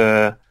good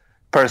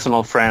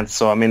personal friend.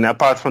 So, I mean,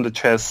 apart from the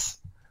chess,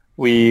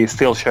 we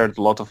still shared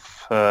a lot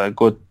of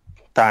good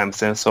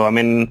times. And so, I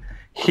mean,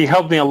 he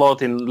helped me a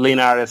lot in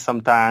Linares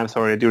sometimes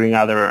or during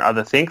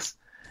other things.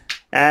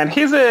 And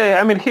he's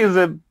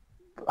a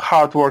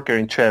hard worker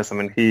in chess. I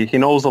mean, he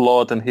knows a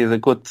lot, and he's a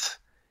good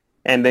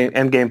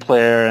end game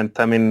player.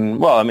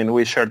 And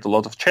we shared a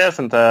lot of chess,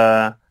 and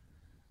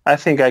I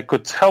think I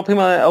could help him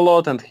a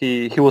lot, and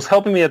he was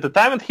helping me at the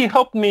time, and he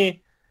helped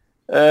me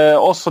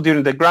also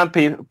during the Grand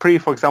Prix,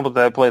 for example,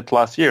 that I played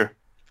last year.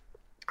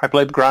 I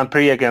played Grand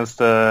Prix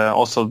against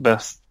also the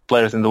best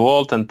players in the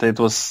world, and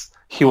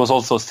he was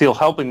also still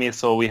helping me.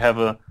 So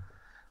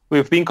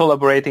we've been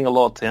collaborating a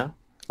lot, for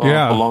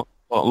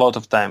a lot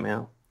of time,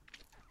 yeah.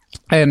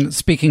 And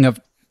speaking of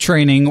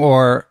training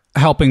or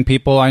helping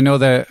people, I know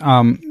that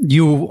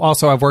you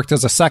also have worked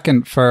as a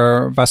second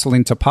for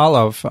Veselin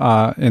Topalov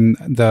in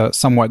the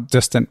somewhat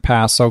distant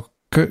past. So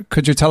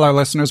could you tell our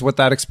listeners what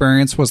that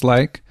experience was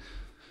like?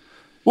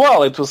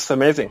 Well, it was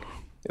amazing.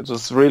 It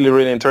was really,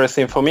 really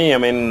interesting for me. I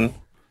mean,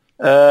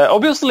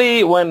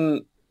 obviously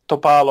when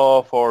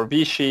Topalov or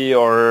Vichy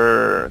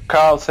or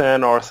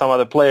Carlsen or some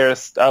other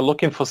players are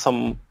looking for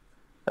some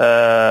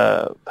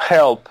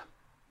help,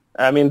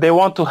 I mean, they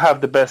want to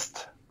have the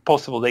best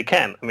possible they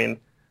can. I mean,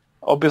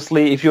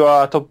 obviously, if you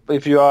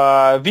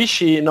are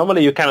Vichy,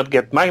 normally you cannot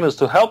get Magnus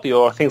to help you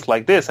or things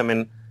like this. I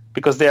mean,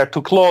 because they are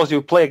too close,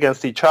 you play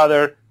against each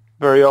other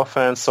very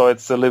often, so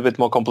it's a little bit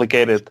more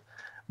complicated.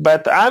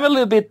 But I'm a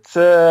little bit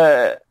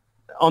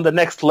on the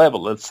next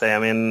level, let's say. I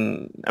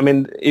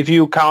mean, if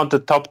you count the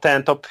top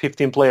 10, top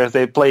 15 players,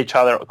 they play each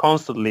other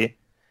constantly.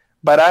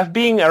 But I've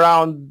been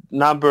around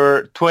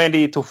number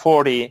 20 to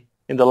 40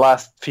 in the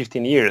last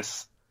 15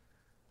 years.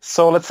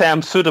 So let's say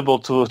I'm suitable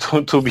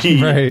to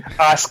be right.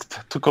 asked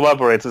to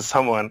collaborate with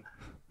someone.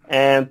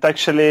 And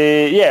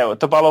actually,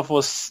 Topalov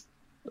was,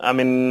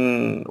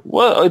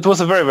 it was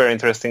a very, very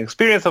interesting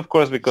experience, of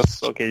course,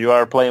 because, you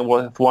are playing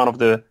with one of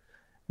the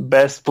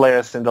best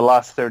players in the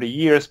last 30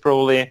 years,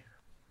 probably.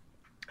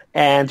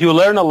 And you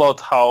learn a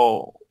lot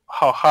how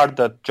hard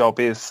that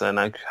job is and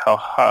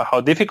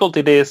how difficult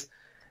it is.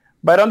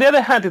 But on the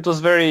other hand, it was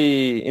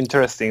very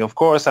interesting. Of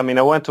course, I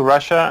went to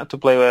Russia to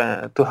play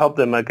to help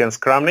them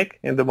against Kramnik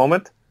in the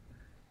moment,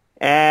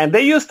 and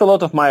they used a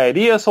lot of my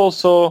ideas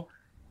also.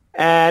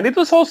 And it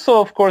was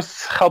also, of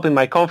course, helping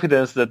my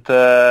confidence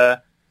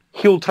that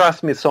he will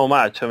trust me so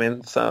much.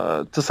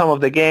 To some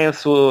of the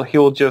games, he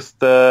will just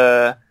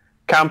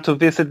come to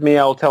visit me.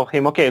 I'll tell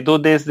him, okay, do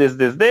this, this,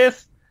 this,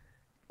 this,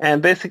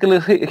 and basically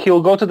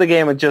he'll go to the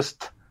game and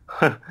just,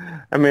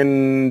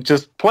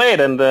 just play it.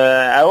 And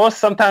I was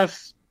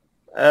sometimes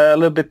a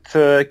little bit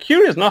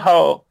curious,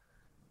 how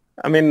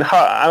I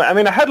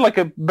had like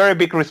a very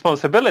big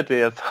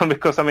responsibility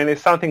because if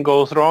something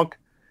goes wrong,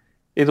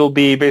 it will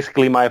be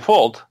basically my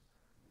fault.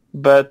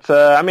 But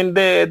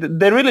they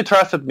really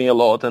trusted me a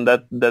lot, and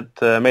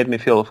that made me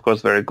feel, of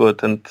course, very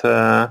good. And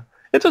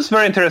it was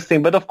very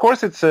interesting. But of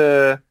course, it's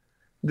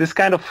this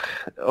kind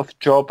of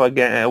job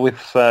again with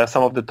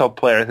some of the top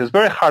players. It's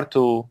very hard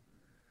to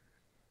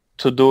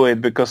do it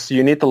because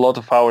you need a lot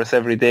of hours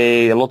every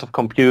day, a lot of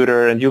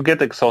computer, and you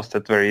get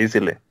exhausted very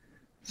easily.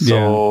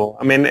 So,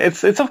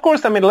 it's of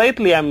course,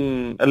 lately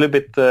I'm a little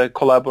bit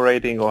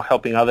collaborating or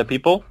helping other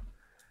people,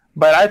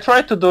 but I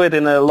try to do it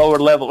in a lower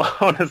level,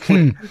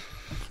 honestly.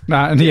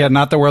 Not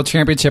the World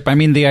Championship.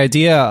 The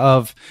idea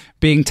of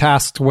being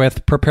tasked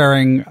with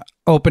preparing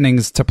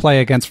openings to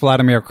play against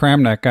Vladimir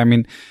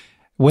Kramnik,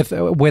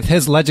 with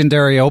his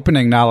legendary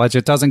opening knowledge,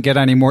 it doesn't get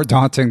any more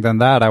daunting than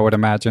that, I would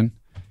imagine.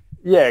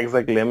 Yeah,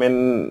 exactly.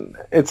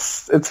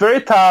 It's very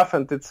tough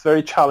and it's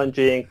very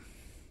challenging,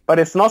 but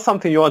it's not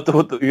something you want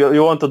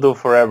to do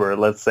forever.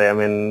 Let's say.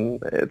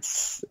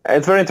 It's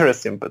very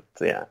interesting, but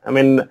yeah.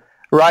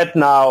 Right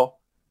now,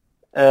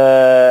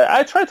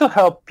 I try to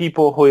help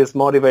people who is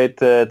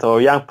motivated or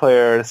young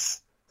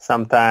players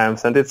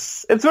sometimes, and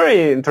it's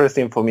very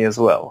interesting for me as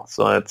well.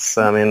 So it's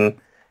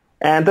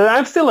and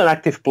I'm still an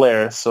active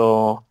player,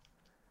 so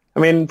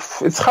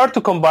it's hard to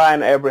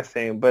combine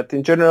everything, but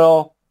in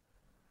general.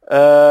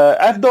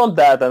 I've done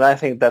that, and I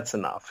think that's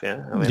enough.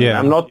 Yeah,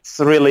 I'm not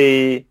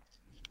really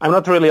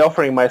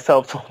offering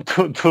myself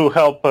to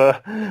help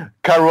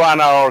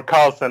Caruana or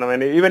Carlsen.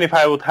 Even if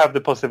I would have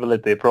the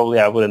possibility, probably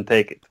I wouldn't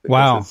take it.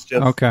 Wow, it's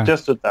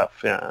just too tough.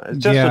 Yeah, it's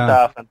just too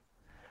tough. And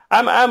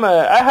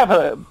I have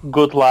a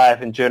good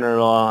life in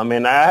general.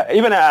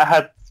 I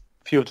had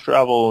few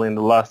trouble in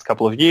the last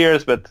couple of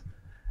years, but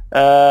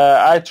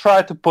I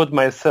try to put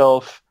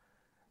myself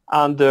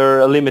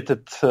under a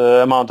limited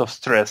amount of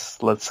stress,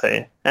 let's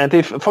say. And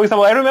if, for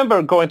example, I remember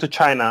going to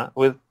China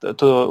with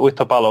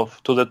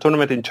Topalov to the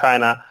tournament in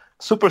China,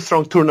 super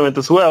strong tournament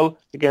as well,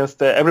 against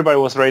everybody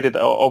was rated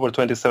over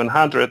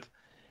 2,700.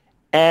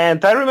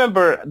 And I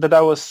remember that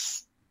I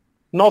was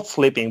not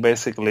sleeping,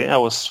 basically. I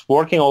was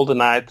working all the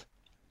night.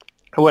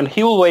 When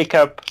he will wake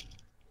up,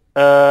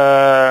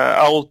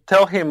 I will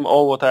tell him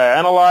all what I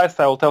analyzed.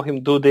 I will tell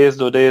him do this,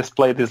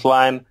 play this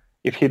line.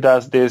 If he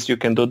does this, you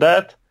can do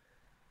that.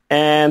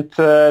 And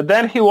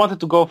then he wanted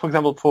to go, for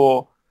example,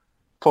 for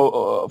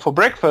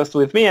breakfast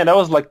with me, and I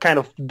was like kind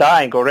of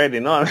dying already.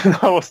 No,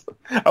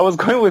 I was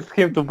going with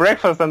him to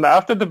breakfast, and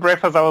after the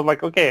breakfast, I was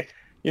like, okay,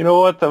 you know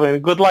what? I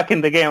mean, good luck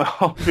in the game.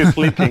 I'll be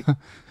sleeping.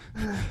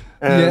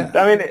 And,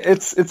 I mean,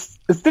 it's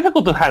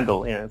difficult to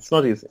handle. Yeah, it's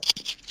not easy.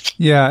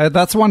 Yeah,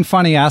 that's one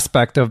funny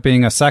aspect of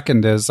being a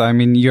second is, I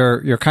mean,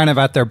 you're kind of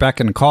at their beck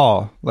and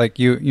call. Like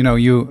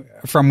you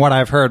from what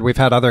I've heard, we've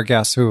had other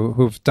guests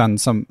who've done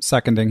some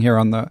seconding here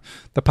on the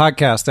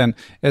podcast,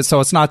 and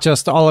so it's not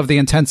just all of the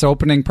intense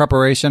opening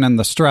preparation and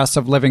the stress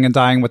of living and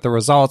dying with the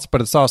results,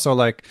 but it's also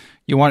like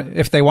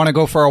if they want to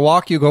go for a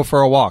walk, you go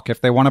for a walk.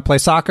 If they want to play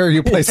soccer,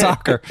 you play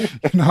soccer.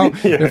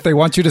 If they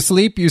want you to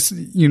sleep, you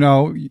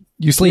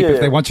sleep.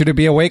 If they want you to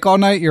be awake all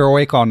night, you're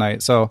awake all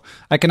night. So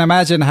I can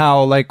imagine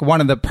how, like,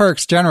 one of the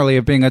perks generally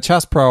of being a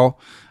chess pro,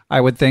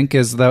 I would think,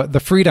 is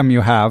the freedom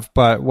you have.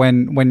 But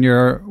when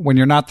you're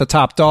not the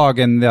top dog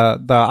in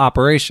the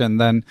operation,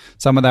 then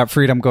some of that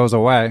freedom goes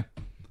away.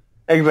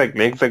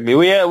 Exactly.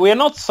 We are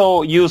not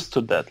so used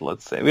to that.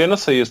 Let's say we are not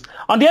so used.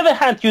 On the other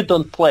hand, you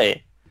don't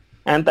play,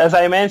 and as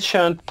I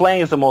mentioned,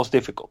 playing is the most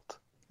difficult.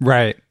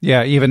 Right.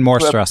 Yeah. Even more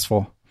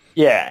stressful.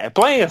 Yeah,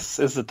 playing is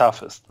the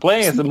toughest.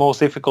 Playing is the most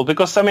difficult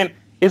because, I mean,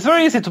 it's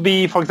very easy to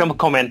be, for example,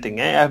 commenting.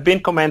 I've been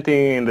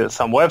commenting in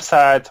some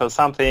websites or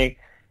something,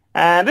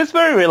 and it's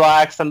very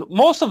relaxed. And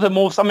most of the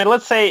moves, I mean,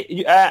 let's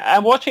say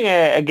I'm watching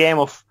a game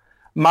of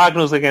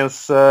Magnus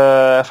against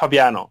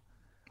Fabiano.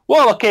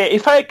 Well, okay,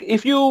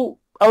 if you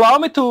allow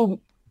me to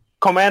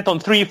comment on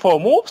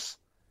 3-4 moves,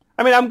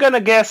 I mean, I'm going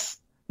to guess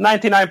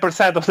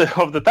 99%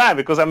 of the time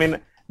because, I mean,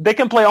 they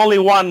can play only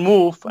one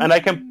move, and I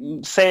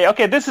can say,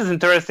 okay, this is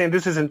interesting.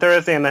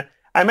 And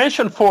I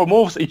mentioned 4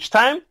 moves each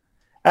time,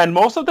 and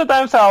most of the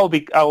times I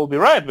will be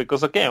right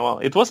because, okay, well,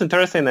 it was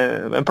interesting,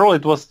 and probably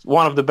it was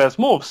one of the best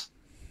moves.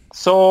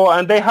 So,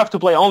 and they have to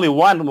play only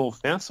one move,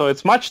 yeah. So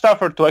it's much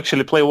tougher to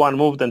actually play one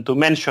move than to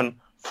mention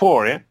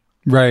 4, yeah.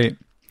 Right.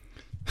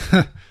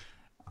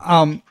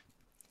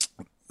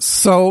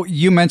 So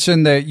you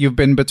mentioned that you've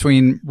been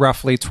between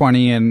roughly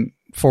 20 and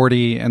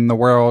 40 in the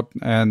world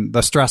and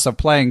the stress of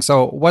playing.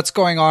 So what's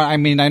going on? I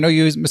mean, I know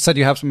you said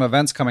you have some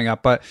events coming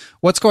up, but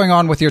what's going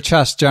on with your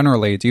chess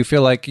generally? Do you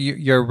feel like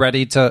you're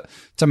ready to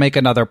make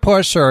another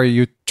push, or are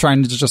you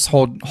trying to just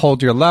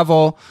hold your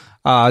level?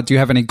 Do you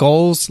have any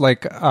goals?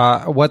 Like,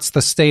 what's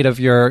the state of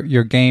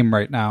your game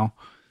right now?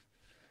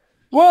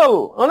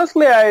 Well,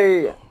 honestly,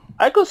 I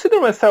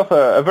consider myself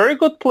a very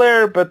good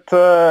player, but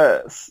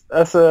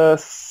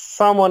as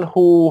someone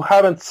who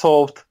haven't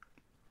solved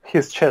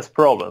his chess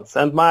problems.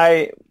 And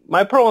my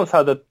problems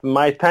are that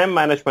my time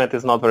management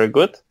is not very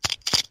good.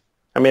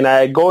 I mean,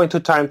 I go into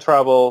time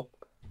travel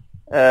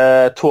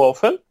too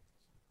often,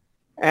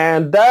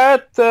 and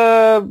that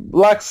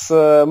lacks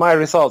my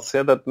results.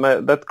 Yeah,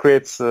 that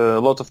creates a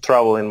lot of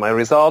trouble in my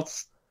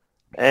results.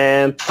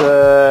 And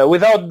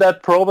without that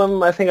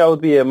problem, I think I would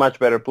be a much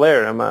better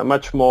player. I'm a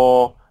much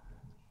more.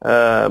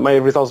 My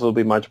results will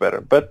be much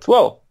better. But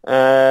well,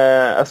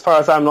 as far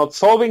as I'm not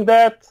solving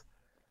that,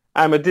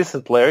 I'm a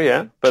decent player,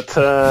 yeah. But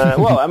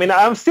well, I mean,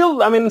 I'm still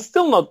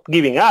not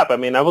giving up. I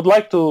mean, I would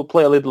like to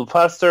play a little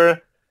faster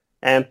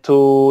and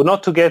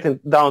not to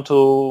get down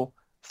to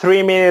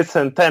 3 minutes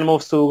and 10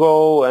 moves to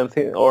go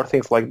or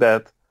things like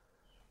that.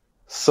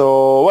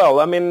 So,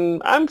 well, I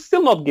mean, I'm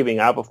still not giving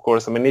up, of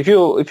course. I mean, if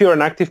you're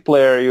an active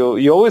player,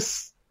 you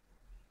always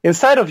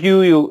inside of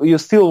you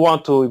still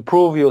want to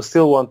improve. You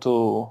still want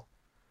to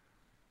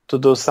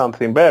do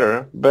something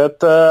better. But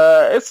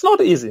it's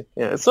not easy.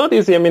 Yeah, it's not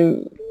easy. I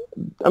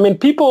mean,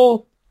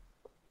 people,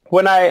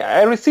 when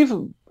I receive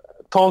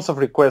tons of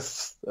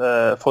requests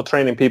for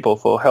training people,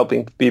 for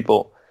helping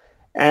people,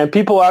 and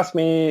people ask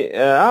me,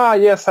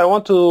 yes, I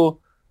want to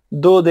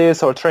do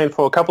this or train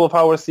for a couple of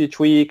hours each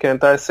week,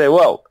 and I say,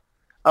 well,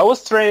 I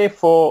was training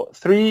for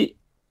 3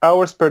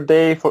 hours per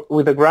day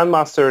with a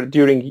grandmaster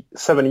during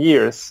 7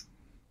 years.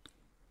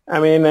 I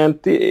mean, and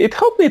it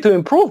helped me to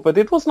improve, but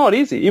it was not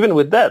easy, even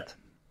with that.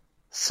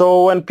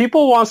 So when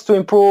people want to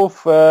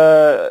improve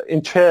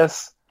in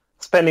chess,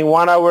 spending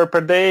 1 hour per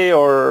day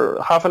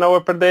or half an hour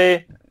per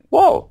day,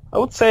 well, I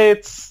would say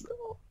it's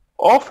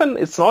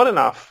not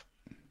enough.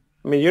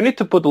 I mean, you need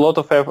to put a lot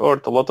of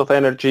effort, a lot of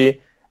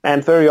energy,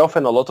 and very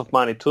often a lot of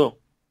money too.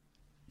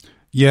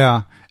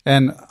 Yeah,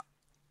 and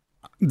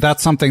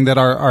that's something that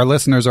our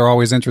listeners are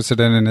always interested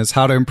in is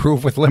how to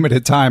improve with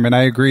limited time. And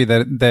I agree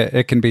that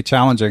it can be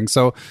challenging.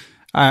 So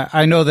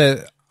I know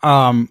that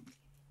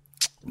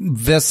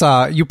this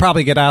you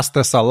probably get asked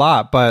this a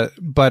lot, but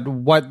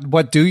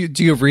what do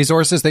you have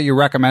resources that you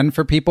recommend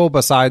for people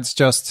besides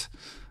just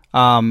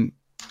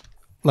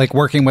like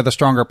working with a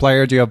stronger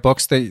player? Do you have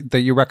books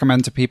that you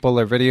recommend to people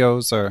or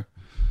videos or?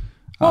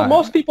 Well,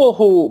 most people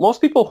who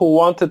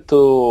wanted to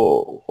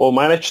or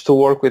managed to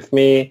work with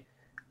me,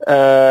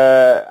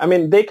 I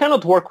mean, they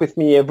cannot work with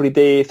me every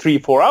day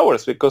 3-4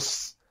 hours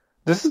because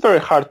this is very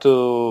hard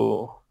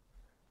to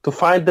to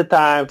find the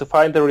time, to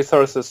find the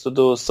resources to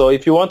do. So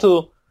if you want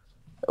to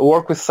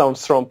work with some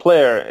strong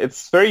player,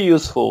 it's very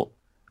useful.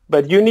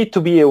 But you need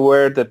to be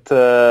aware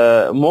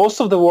that most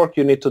of the work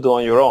you need to do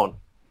on your own.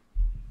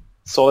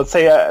 So let's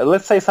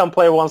say some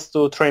player wants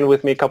to train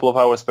with me a couple of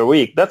hours per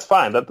week. That's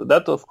fine.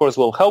 That of course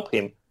will help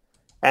him,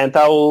 and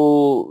I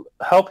will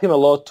help him a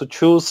lot to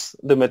choose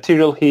the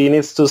material he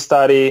needs to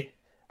study,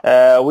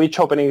 which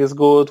opening is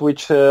good,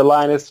 which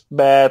line is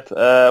bad,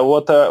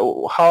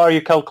 how are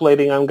you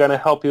calculating. I'm gonna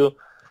help you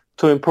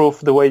to improve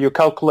the way you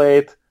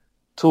calculate,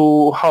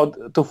 to how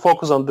to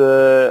focus on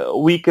the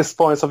weakest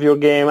points of your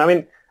game. I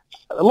mean,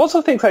 lots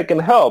of things I can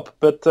help,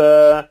 but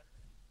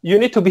you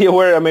need to be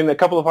aware. I mean, a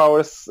couple of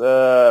hours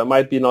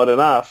might be not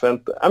enough. And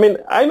I mean,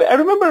 I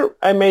remember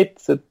I made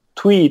a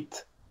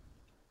tweet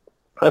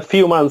a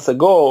few months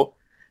ago,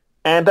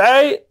 and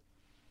I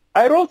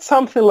wrote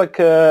something like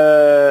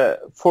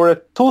for a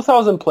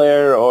 2,000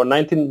 player or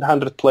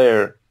 1,900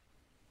 player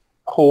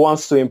who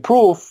wants to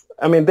improve.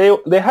 I mean,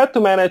 they had to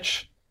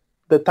manage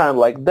the time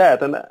like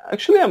that. And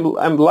actually,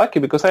 I'm lucky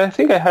because I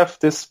think I have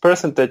these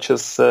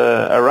percentages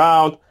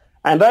around.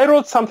 And I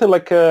wrote something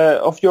like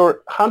of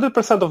your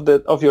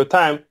 100% of your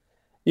time,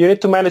 you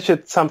need to manage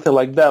it something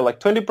like that, like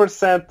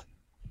 20%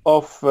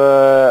 of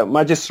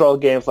magistral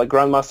games, like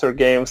grandmaster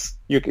games.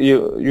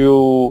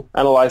 You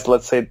analyze,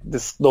 let's say,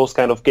 those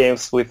kind of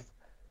games with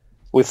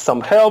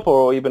some help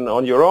or even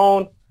on your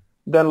own.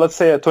 Then let's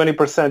say at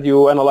 20%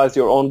 you analyze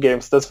your own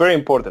games. That's very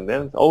important.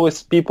 Yeah?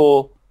 Always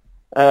people,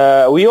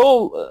 we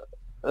all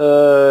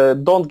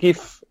don't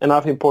give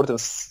enough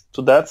importance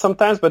to that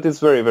sometimes, but it's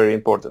very, very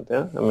important.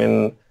 Yeah, I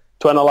mean,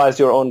 to analyze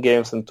your own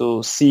games and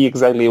to see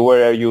exactly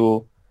where are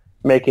you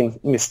making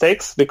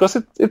mistakes, because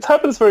it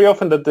happens very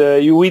often that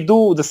we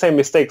do the same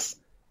mistakes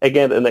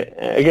again and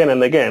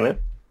again. Eh?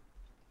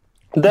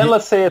 Then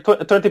let's say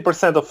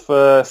 20%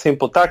 of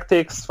simple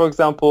tactics, for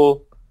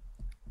example.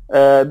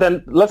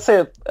 Then let's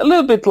say a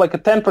little bit like a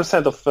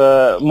 10%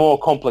 of more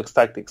complex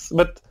tactics.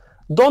 But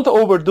don't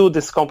overdo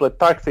these complex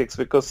tactics,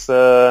 because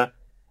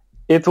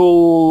it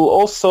will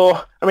also.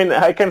 I mean,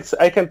 I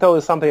can tell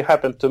you something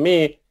happened to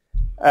me.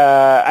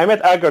 I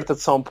met Agart at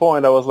some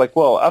point. I was like,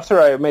 well,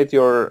 after I made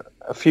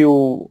a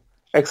few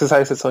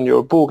exercises on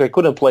your book, I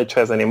couldn't play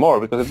chess anymore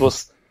because it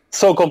was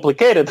so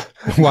complicated.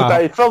 Wow.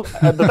 that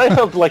I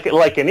felt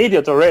like an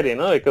idiot already,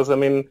 no? Because I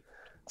mean,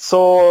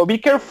 so be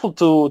careful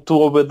to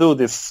overdo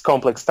these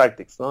complex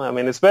tactics, no? I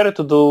mean, it's better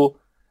to do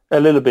a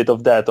little bit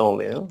of that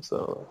only, no?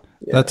 So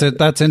yeah. That's it.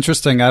 That's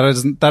interesting.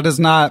 That is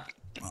not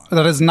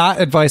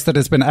advice that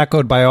has been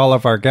echoed by all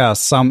of our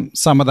guests.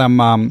 Some of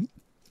them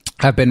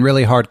have been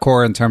really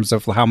hardcore in terms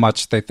of how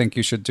much they think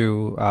you should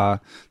do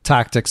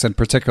tactics, and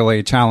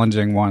particularly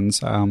challenging ones.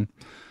 From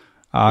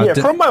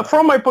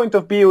my point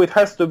of view, it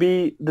has to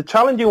be the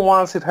challenging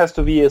ones. It has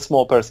to be a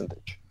small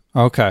percentage.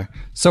 Okay,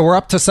 so we're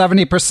up to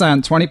 70%, 20%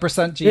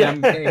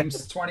 GM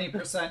games,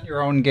 20%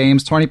 your own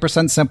games,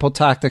 20% simple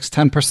tactics,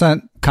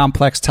 10%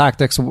 complex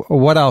tactics.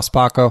 What else,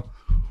 Paco?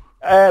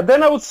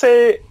 Then I would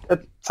say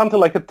something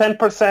like a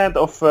 10%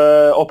 of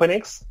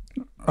openings.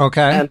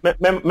 Okay.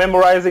 And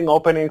memorizing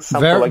openings,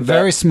 something like that.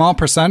 Very small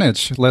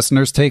percentage.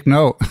 Listeners, take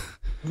note.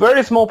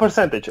 Very small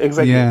percentage,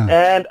 exactly. Yeah.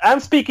 And I'm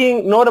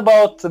speaking not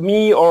about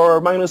me or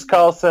Magnus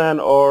Carlsen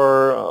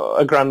or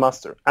a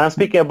grandmaster. I'm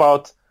speaking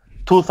about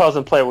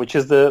 2,000 player, which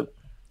is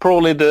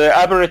probably the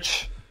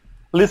average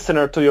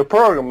listener to your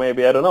program.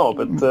 Maybe, I don't know,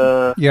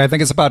 but yeah, I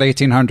think it's about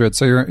 1,800.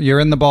 So you're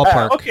in the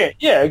ballpark. Okay,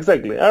 yeah,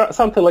 exactly,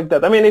 something like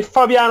that. I mean, if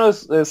Fabiano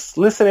is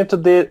listening to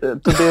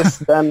this,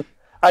 then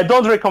I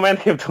don't recommend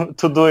him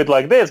to do it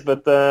like this,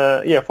 but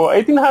for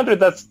 1,800,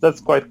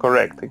 that's quite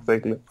correct,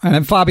 exactly. And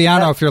then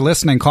Fabiano, if you're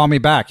listening, call me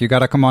back. You got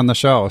to come on the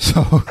show.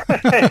 So, all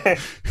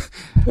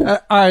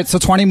right, so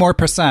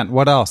 20% more.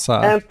 What else?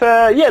 And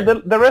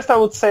the rest I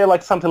would say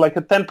like something like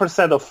a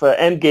 10% of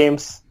end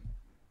games.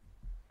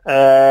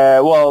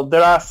 Well,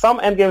 there are some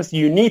end games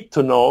you need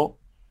to know.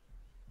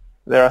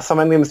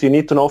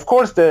 Of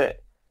course, the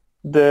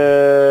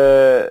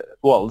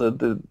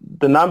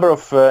number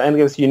of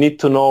endgames you need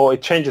to know,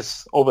 it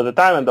changes over the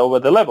time and over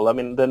the level. I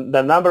mean,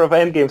 the number of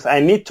endgames I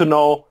need to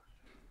know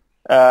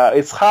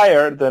is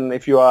higher than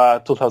if you are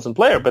 2,000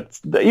 player. But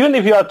even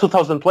if you are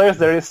 2,000 players,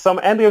 there is some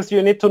endgames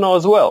you need to know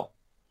as well.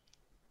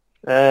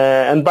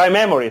 And by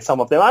memory, some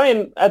of them. I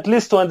mean, at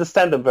least to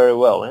understand them very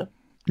well. Eh?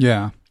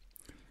 Yeah.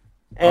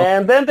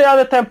 And then the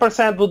other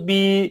 10% would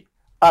be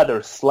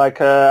others, like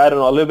I don't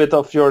know, a little bit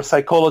of your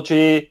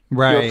psychology,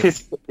 right,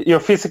 your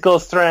physical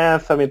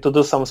strength. I mean, to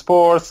do some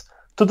sports,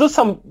 to do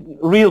some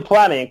real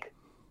planning.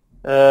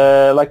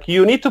 Like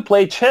you need to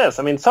play chess.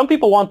 I mean, some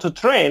people want to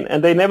train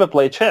and they never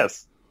play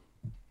chess.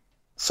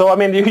 So I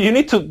mean, you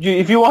need to.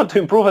 If you want to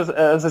improve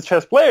as a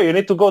chess player, you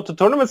need to go to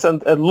tournaments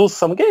and lose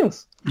some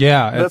games.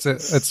 Yeah,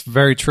 it's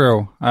very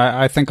true.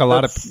 I think a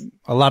lot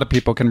of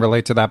people can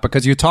relate to that,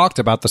 because you talked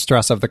about the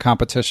stress of the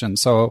competition.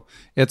 So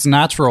it's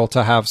natural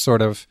to have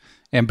sort of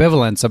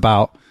ambivalence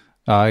about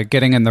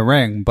getting in the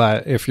ring,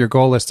 but if your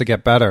goal is to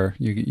get better,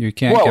 you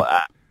can't. Well,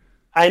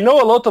 I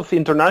know a lot of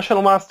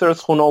international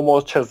masters who know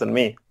more chess than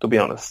me, to be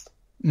honest.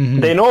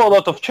 They know a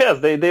lot of chess.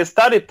 They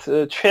studied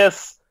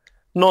chess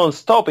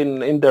non-stop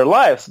in their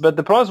lives. But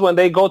the problem is when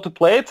they go to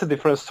play, it's a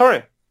different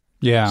story.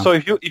 Yeah. So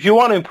if you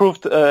want to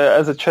improve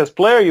as a chess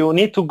player, you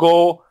need to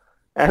go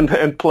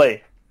and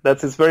play.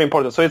 It's very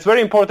important. So it's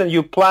very important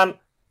you plan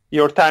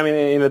your time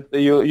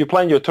you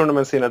plan your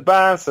tournaments in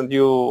advance,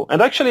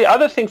 and actually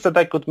other things that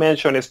I could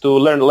mention is to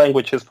learn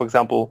languages. For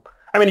example,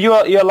 I mean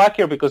you're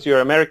luckier because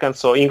you're American,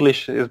 so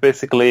English is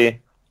basically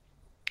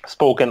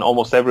spoken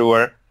almost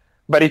everywhere.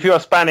 But if you are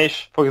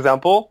Spanish, for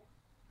example,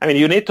 I mean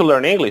you need to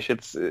learn English.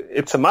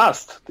 It's a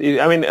must.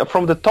 I mean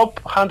from the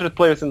top 100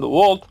 players in the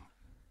world,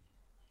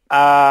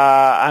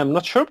 I'm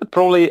not sure, but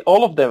probably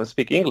all of them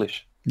speak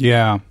English.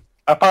 Yeah.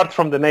 Apart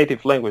from the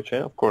native language,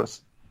 of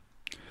course.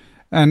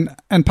 And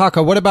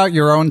Paco, what about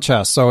your own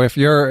chess? So if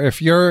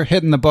you're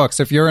hitting the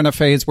books, if you're in a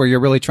phase where you're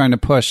really trying to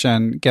push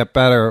and get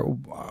better,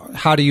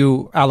 how do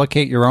you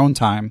allocate your own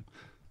time?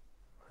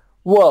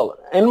 Well,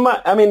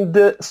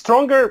 the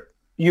stronger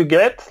you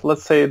get,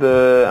 let's say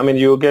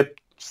you get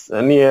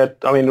near.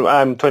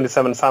 I'm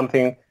 27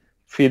 something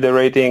FIDE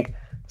rating,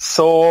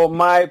 so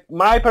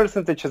my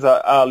percentages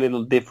are a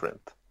little different.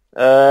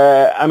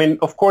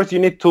 Of course, you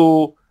need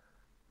to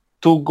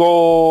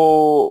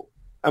go.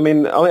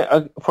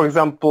 For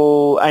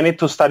example, I need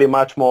to study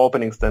much more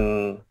openings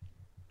than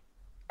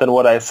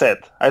what I said.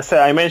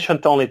 I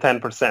mentioned only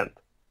 10%.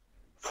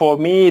 For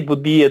me, it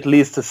would be at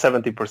least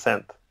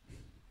 70%.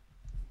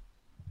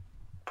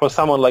 For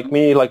someone like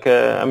me,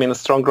 a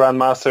strong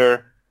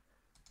grandmaster,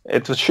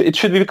 it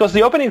should be, because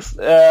the openings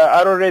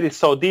are already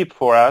so deep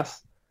for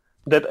us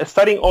that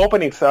studying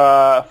openings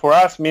for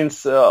us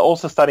means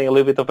also studying a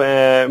little bit of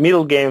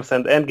middle games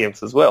and end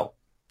games as well.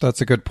 That's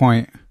a good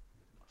point.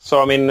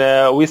 So,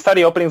 we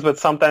study openings, but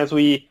sometimes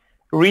we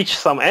reach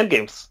some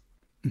endgames,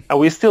 and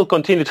we still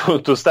continue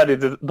to study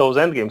those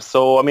endgames.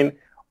 So,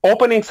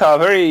 openings are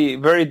very,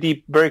 very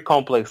deep, very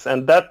complex,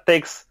 and that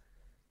takes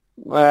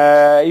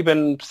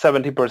even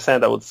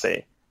 70%, I would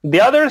say.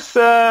 The others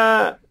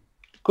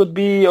could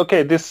be,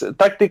 these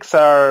tactics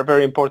are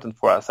very important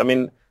for us.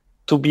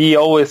 To be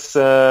always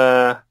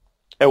aware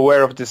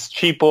of these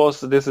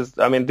cheapos.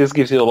 This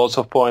gives you lots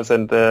of points,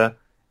 and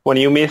when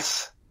you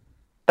miss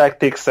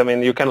tactics,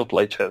 you cannot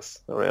play chess.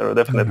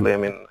 Definitely.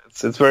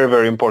 It's very,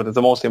 very important. It's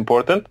the most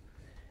important.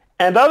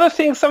 And other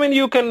things,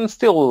 you can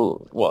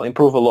still,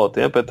 improve a lot.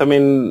 Yeah. But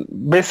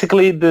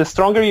basically, the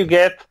stronger you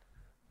get,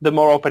 the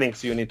more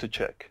openings you need to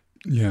check.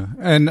 Yeah.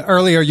 And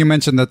earlier you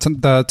mentioned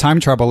the time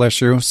trouble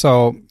issue.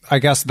 So I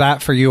guess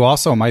that for you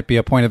also might be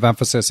a point of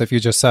emphasis. If you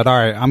just said, all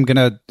right, I'm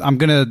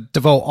gonna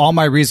devote all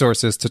my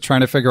resources to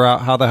trying to figure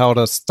out how the hell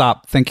to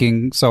stop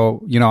thinking.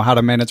 So, how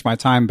to manage my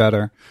time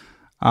better.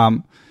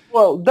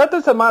 Well, that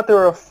is a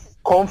matter of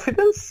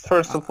confidence,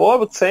 first of all, I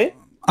would say.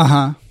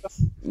 Uh-huh.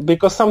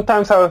 Because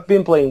sometimes I've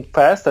been playing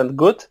fast and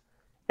good,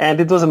 and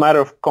it was a matter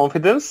of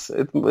confidence.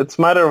 It's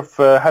a matter of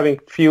having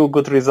few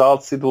good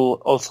results. It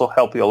will also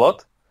help you a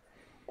lot.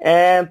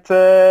 And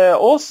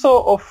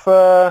also of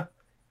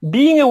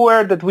being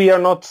aware that we are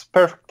not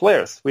perfect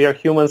players. We are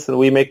humans and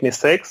we make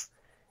mistakes.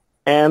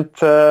 And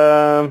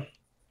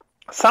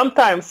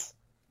sometimes,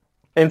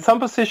 in some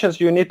positions,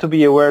 you need to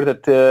be aware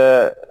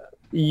that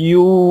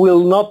you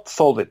will not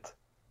solve it.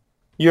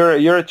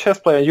 You're a chess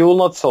player. You will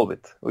not solve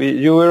it.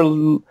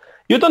 You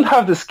don't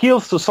have the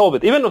skills to solve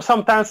it. Even if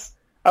sometimes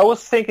I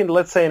was thinking,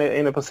 let's say,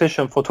 in a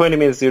position for 20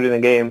 minutes during the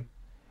game,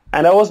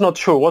 and I was not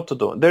sure what to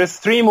do. There is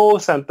 3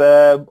 moves, and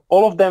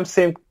all of them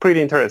seem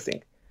pretty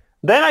interesting.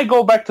 Then I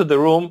go back to the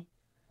room.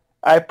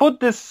 I put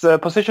this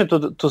position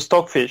to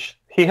Stockfish.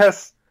 He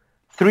has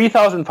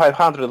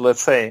 3,500,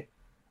 let's say,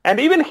 and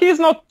even he's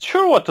not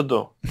sure what to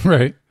do.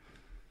 Right.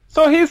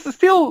 So he's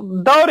still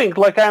doubting,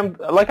 like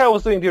I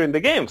was doing during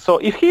the game. So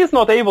if he's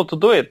not able to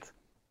do it,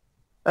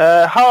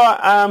 how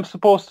I'm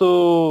supposed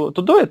to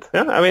do it?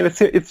 Yeah?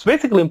 It's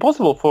basically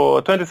impossible for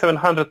a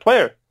 2,700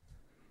 player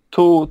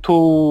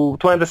to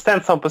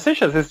understand some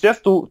positions. It's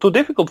just too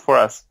difficult for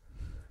us.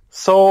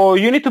 So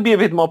you need to be a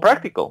bit more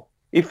practical.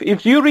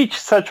 If you reach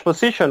such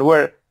position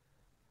where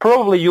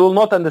probably you will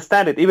not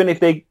understand it, even if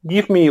they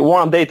give me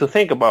 1 day to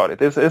think about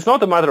it. It's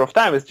not a matter of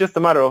time. It's just a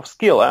matter of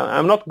skill.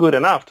 I'm not good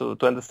enough to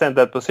understand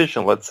that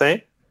position, let's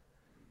say.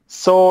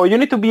 So you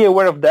need to be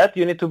aware of that.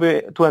 You need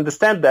to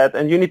understand that,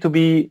 and you need to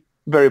be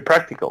very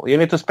practical. You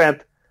need to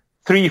spend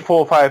 3,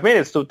 4, 5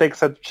 minutes to take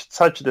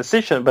such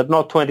decision, but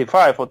not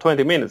 25 or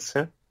 20 minutes.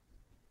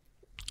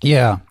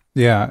 Yeah.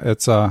 Yeah,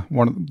 it's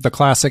one of the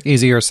classic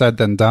easier said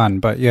than done.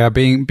 But yeah,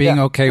 being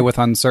okay with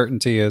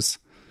uncertainty is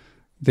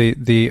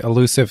the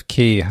elusive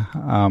key.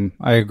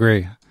 I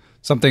agree.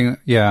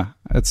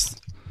 It's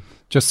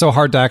just so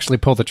hard to actually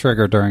pull the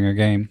trigger during a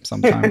game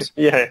sometimes.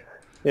 Yeah,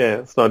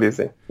 it's not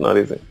easy.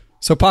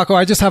 So Paco,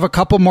 I just have a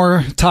couple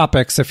more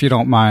topics if you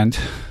don't mind.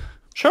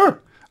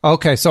 Sure.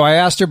 Okay, so I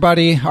asked your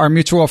buddy, our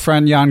mutual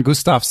friend Jan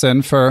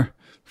Gustafsson,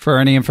 for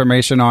any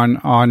information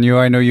on you.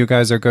 I know you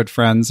guys are good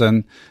friends,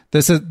 and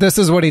this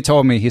is what he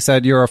told me. He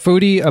said you're a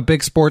foodie, a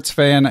big sports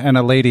fan, and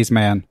a ladies'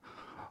 man.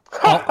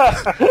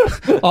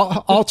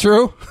 All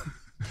true?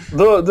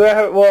 Do I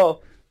have,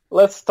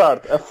 let's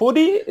start. A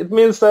foodie, it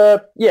means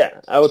that, yeah,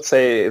 I would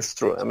say it's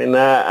true. I mean,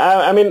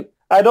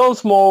 I don't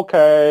smoke.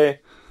 I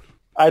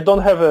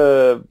don't have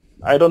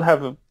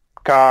a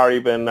car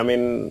even. I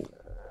mean,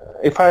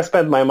 if I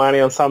spend my money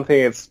on something,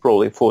 it's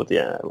probably food.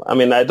 Yeah. I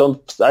mean, I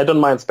don't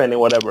mind spending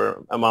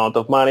whatever amount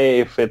of money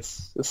if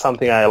it's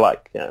something I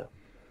like. Yeah.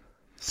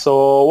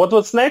 So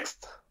what's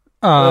next?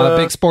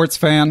 Big sports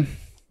fan.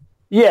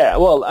 Yeah,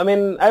 well, I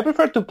mean, I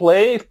prefer to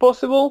play if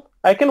possible.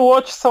 I can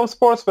watch some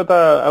sports, but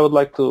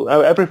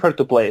I prefer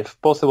to play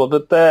if possible.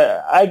 But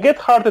I get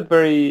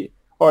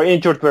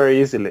injured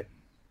very easily,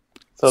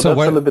 so that's a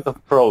little bit of a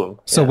problem.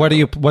 So what do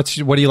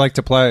you like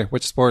to play?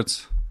 Which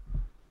sports?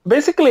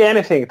 Basically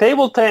anything: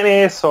 table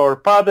tennis, or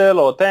paddle,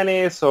 or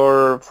tennis,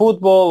 or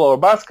football, or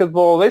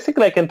basketball.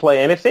 Basically, I can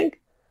play anything.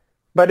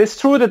 But it's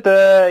true that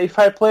if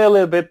I play a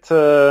little bit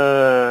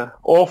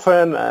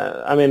often,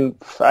 I mean,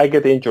 I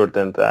get injured,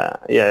 and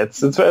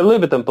it's a little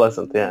bit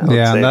unpleasant. Yeah,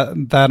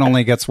 that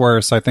only gets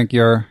worse. I think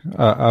you're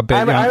a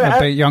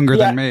bit younger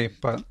than me,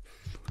 but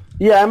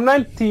yeah, I'm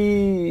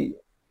 90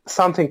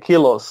 something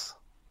kilos,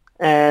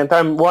 and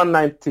I'm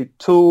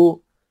 192.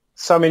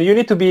 So I mean, you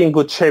need to be in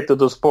good shape to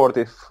do sport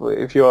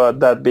if you are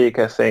that big,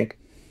 I think.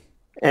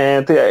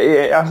 And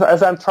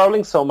as I'm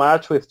traveling so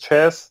much with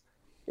chess,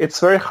 it's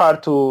very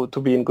hard to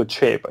be in good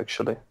shape,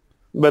 actually.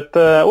 But,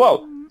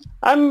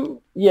 I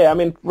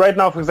mean, right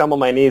now, for example,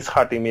 my knee is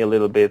hurting me a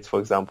little bit, for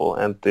example,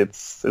 and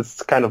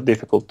it's kind of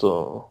difficult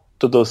to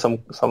do some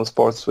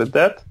sports with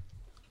that.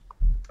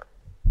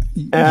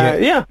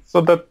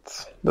 So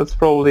that's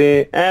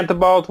probably... And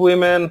about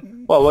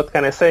women, well, what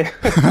can I say?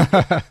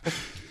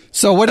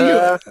 So what do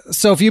you?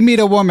 So if you meet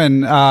a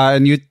woman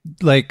and you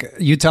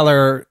tell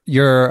her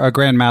you're a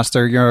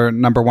grandmaster, you're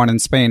number one in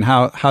Spain,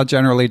 how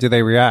generally do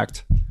they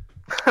react?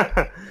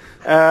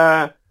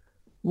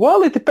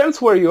 Well, it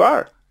depends where you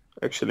are.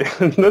 Actually,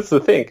 that's the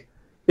thing.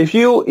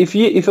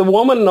 If a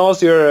woman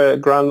knows you're a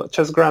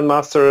chess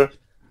grandmaster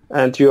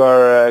and you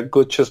are a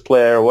good chess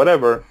player or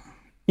whatever,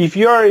 if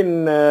you are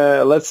in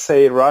let's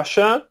say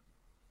Russia,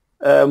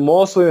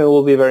 most women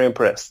will be very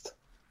impressed.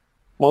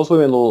 Most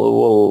women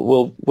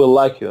will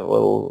like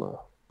you.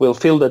 Will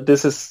feel that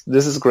this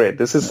is great.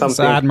 This is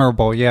something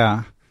admirable.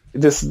 Yeah.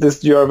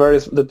 You're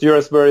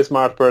a very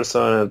smart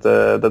person, and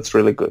that's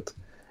really good.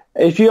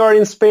 If you are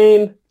in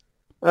Spain,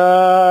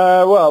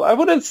 well, I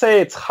wouldn't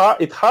say it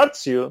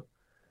hurts you,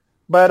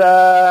 but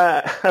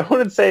I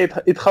wouldn't say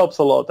it helps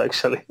a lot,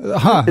 actually.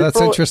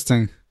 That's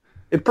interesting.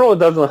 It probably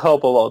doesn't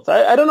help a lot.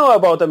 I don't know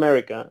about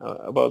America,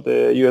 about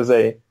the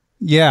USA.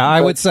 Yeah,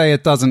 I would say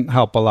it doesn't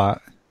help a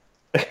lot.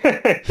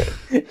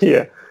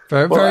 Yeah.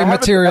 Very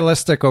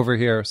materialistic over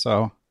here,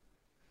 so.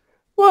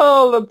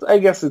 Well, I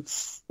guess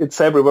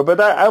it's everywhere,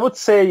 but I would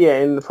say,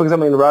 for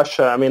example, in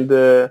Russia, I mean,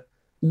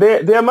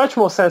 they are much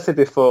more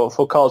sensitive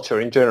for culture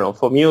in general,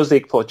 for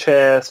music, for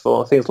chess,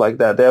 for things like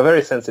that. They are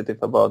very sensitive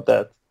about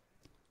that.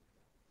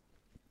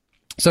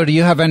 So do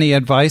you have any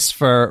advice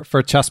for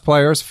chess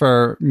players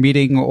for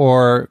meeting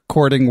or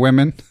courting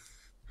women?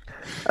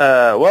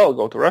 Well,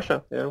 go to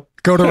Russia. Yeah.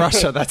 Go to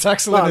Russia. That's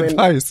excellent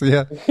advice.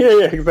 Yeah.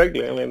 Yeah,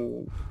 exactly. I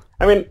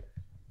mean,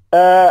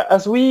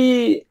 as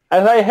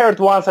I heard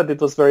once that it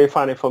was very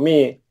funny for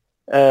me.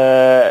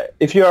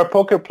 If you are a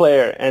poker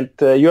player and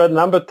you are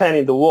number 10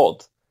 in the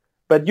world,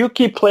 but you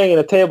keep playing in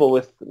a table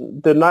with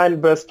the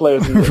 9 best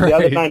players, the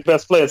other 9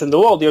 best players in the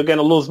world, you're going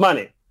to lose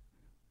money,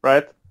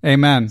 right?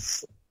 Amen.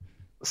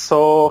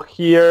 So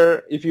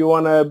here, if you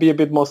want to be a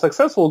bit more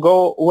successful,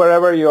 go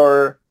wherever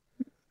your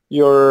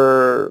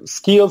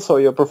skills or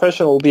your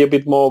profession will be a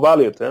bit more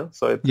valued. Yeah?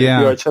 So if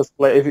you're a chess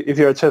player, if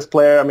you're a chess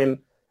player, I mean,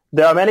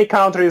 there are many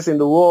countries in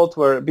the world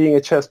where being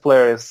a chess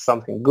player is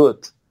something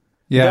good.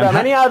 Yeah, there are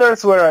many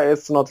others where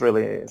it's not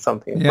really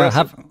something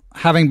impressive.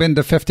 Having been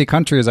to 50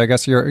 countries, I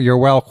guess you're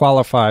well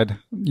qualified,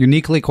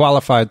 uniquely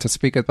qualified to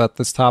speak about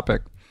this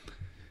topic.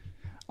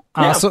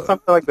 Something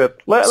like that.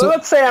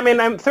 Let's say, I mean,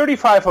 I'm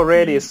 35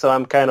 already, so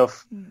I'm kind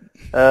of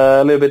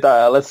a little bit.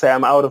 Let's say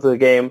I'm out of the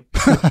game.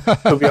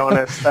 To be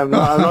honest, I'm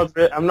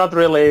not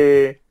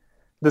really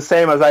the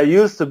same as I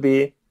used to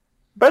be.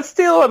 But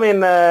still, I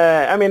mean,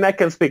 I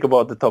can speak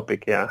about the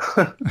topic. Yeah.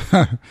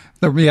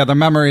 The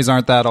memories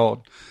aren't that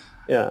old.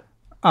 Yeah.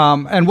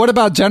 And what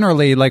about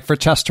generally, like for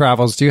chess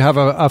travels? Do you have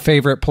a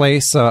favorite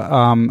place,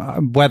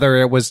 whether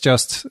it was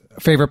just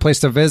favorite place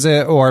to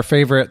visit or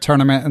favorite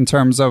tournament in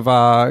terms of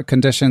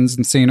conditions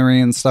and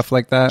scenery and stuff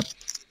like that?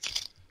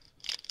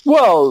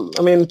 Well,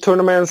 I mean,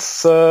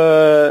 tournaments,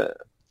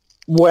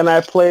 when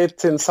I played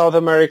in South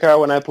America,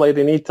 when I played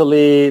in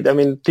Italy, I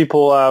mean,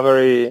 people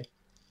are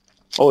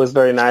always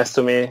very nice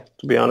to me,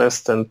 to be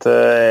honest. And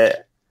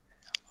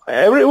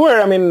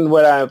everywhere, I mean,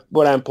 where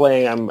I'm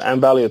playing,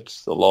 I'm valued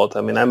a lot.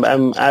 I mean,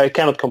 I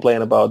cannot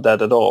complain about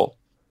that at all.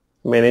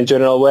 I mean, in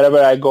general, wherever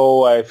I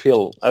go, I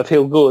feel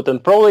good.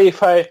 And probably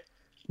if I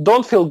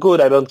don't feel good,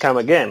 I don't come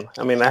again.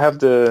 I mean,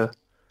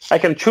 I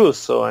can choose,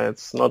 so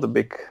it's not a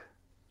big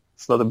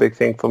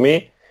thing for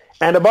me.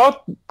 And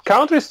about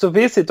countries to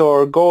visit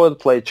or go and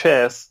play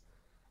chess,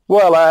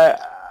 well,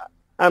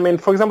 I mean,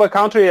 for example, a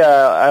country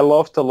I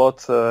loved a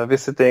lot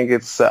visiting,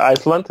 it's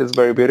Iceland. It's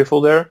very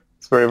beautiful there.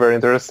 It's very, very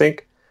interesting.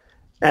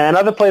 And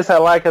another place I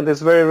like and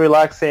it's very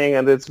relaxing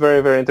and it's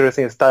very, very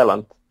interesting is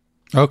Thailand.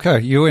 Okay,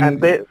 you and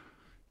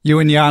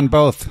Jan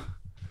both.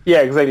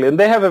 Yeah, exactly. And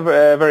they have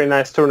a very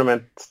nice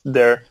tournament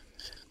there,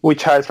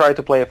 which I try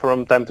to play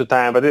from time to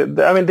time. But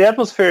the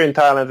atmosphere in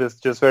Thailand is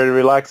just very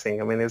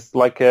relaxing. I mean, it's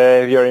like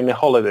you're in the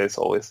holidays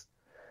always.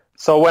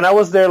 So when I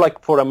was there,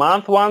 like for a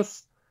month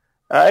once,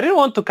 I didn't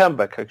want to come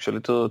back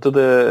actually to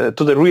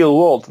the real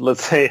world.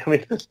 Let's say. I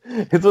mean,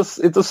 it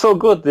was so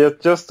good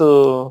just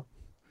to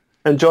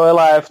enjoy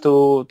life,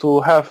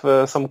 to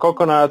have some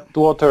coconut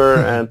water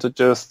and to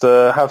just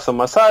have some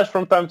massage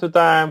from time to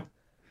time.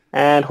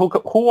 And who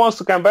wants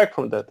to come back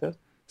from that? Yeah?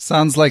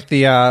 Sounds like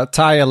the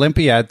Thai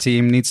Olympiad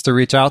team needs to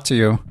reach out to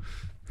you.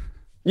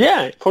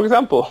 Yeah, for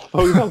example.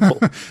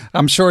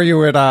 I'm sure you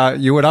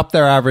would up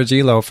their average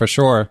elo for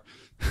sure.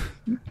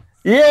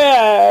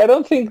 Yeah, I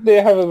don't think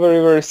they have a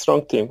very, very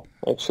strong team,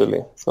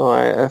 actually. So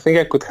I think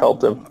I could help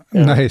them.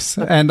 Yeah. Nice.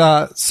 And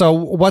so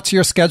what's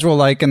your schedule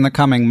like in the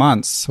coming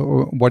months?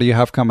 What do you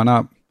have coming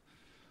up?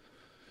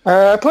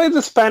 I played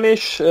the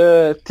Spanish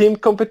team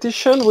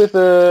competition with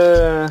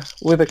a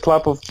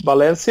club of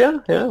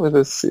Valencia, with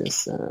a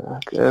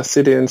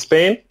city in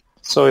Spain.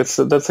 So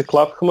that's a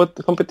club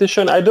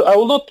competition. I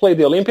will not play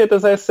the Olympiad,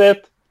 as I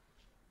said.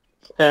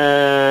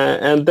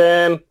 And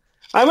then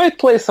I might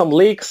play some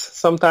leagues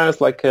sometimes,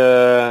 like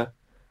a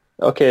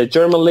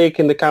German league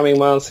in the coming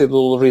months. It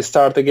will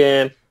restart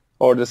again,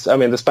 or the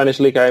Spanish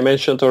league I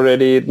mentioned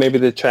already. Maybe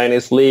the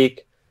Chinese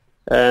league,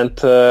 and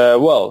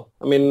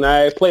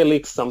I play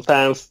leagues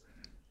sometimes,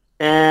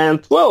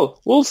 and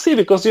we'll see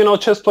because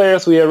chess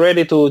players we are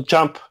ready to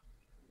jump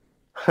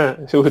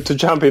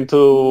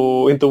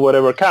into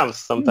whatever comes.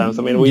 Sometimes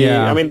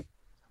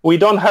we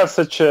don't have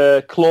such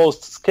a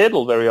closed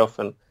schedule very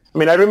often. I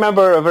mean, I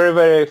remember a very,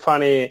 very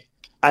funny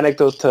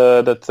anecdote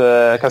that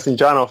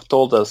Kasinjanov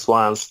told us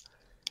once.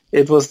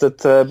 It was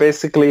that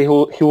basically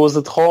he was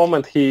at home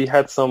and he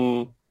had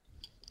some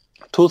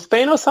tooth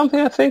pain or something,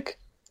 I think.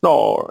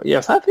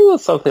 I think it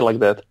was something like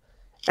that.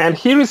 And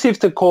he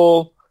received a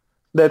call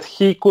that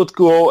he could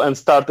go and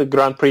start the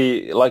Grand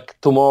Prix like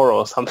tomorrow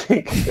or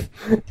something.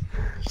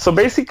 So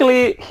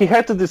basically he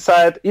had to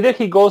decide either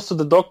he goes to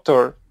the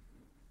doctor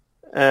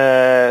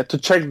to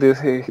check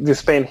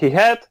this pain he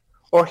had,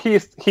 or he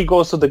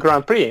goes to the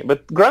Grand Prix.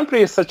 But Grand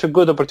Prix is such a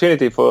good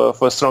opportunity for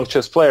a strong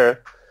chess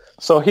player.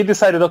 So he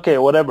decided, okay,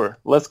 whatever,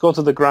 let's go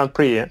to the Grand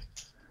Prix. Yeah?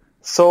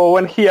 So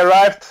when he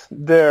arrived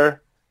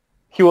there,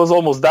 he was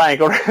almost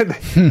dying already.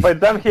 By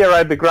the time he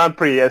arrived at the Grand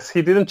Prix, as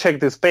he didn't check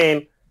this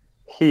pain,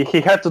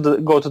 he had to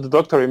go to the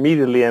doctor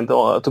immediately and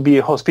to be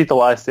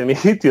hospitalized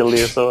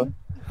immediately. So,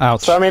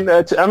 ouch. So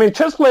I mean,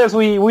 chess players,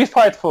 we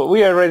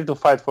are ready to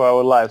fight for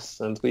our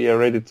lives, and we are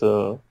ready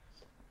to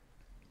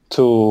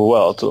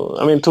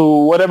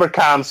whatever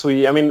comes.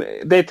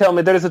 They tell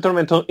me there is a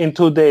tournament in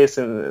 2 days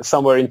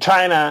somewhere in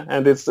China,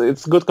 and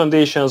it's good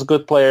conditions,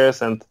 good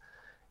players, and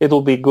it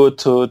will be good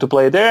to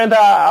play there. And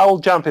I'll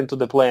jump into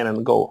the plane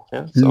and go.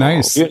 Yeah? So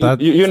nice.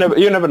 You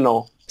never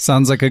know.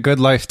 Sounds like a good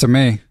life to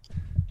me.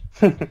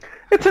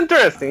 It's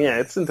interesting. Yeah,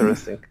 it's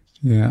interesting.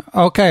 Yeah.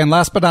 Okay. And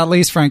last but not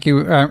least, Frankie,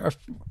 I'm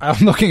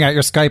looking at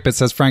your Skype. It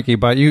says Frankie,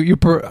 but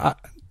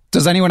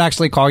does anyone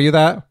actually call you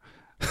that?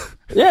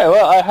 Yeah.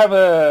 Well, I have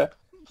a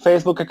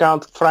Facebook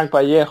account, Frank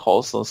Vallejo,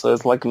 also, so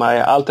it's like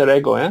my alter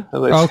ego. Yeah.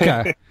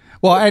 Okay.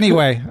 Well,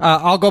 anyway,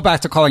 I'll go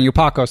back to calling you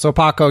Paco. So,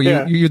 Paco,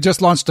 you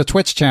just launched a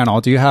Twitch channel.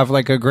 Do you have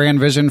like a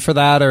grand vision for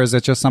that, or is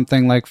it just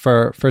something like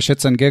for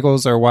shits and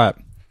giggles, or what?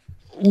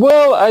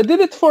 Well, I did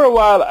it for a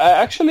while. I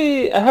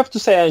have to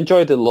say I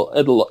enjoyed it a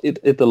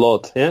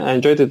lot. Yeah, I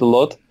enjoyed it a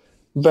lot.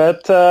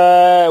 But,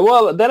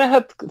 then I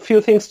had a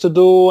few things to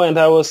do, and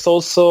I was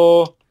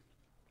also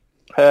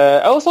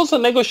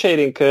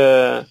negotiating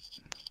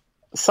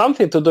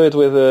something to do it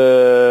with,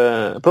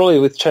 probably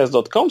with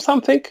chess.com,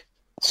 something.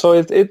 So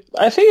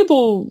I think it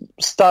will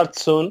start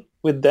soon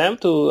with them.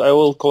 I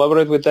will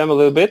collaborate with them a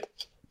little bit.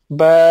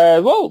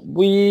 But,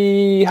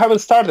 we haven't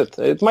started.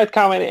 It might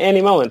come at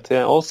any moment,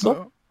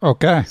 also.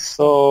 Okay.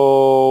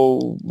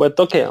 So, but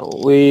okay,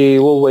 we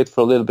will wait for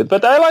a little bit.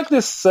 But I like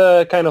this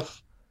kind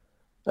of,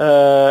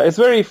 it's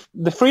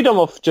the freedom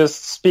of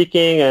just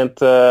speaking and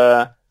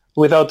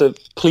without a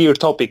clear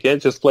topic,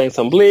 just playing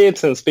some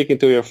blitz and speaking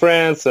to your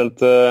friends. And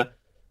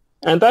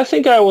I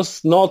think I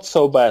was not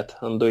so bad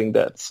on doing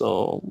that.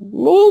 So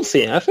we'll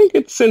see. I think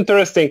it's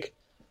interesting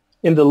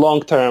in the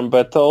long term.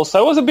 But also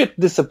I was a bit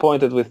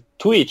disappointed with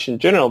Twitch in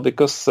general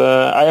because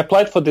I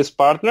applied for this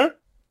partner.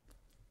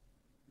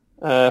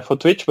 For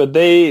Twitch, but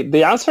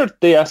they are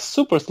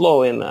super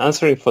slow in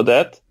answering for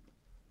that.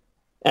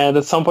 And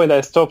at some point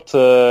I stopped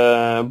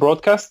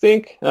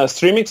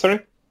streaming,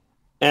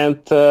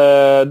 And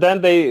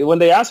then when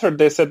they answered,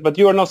 they said, "But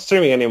you are not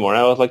streaming anymore."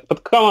 I was like,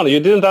 "But come on, you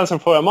didn't answer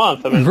for a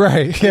month." I mean,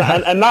 Right.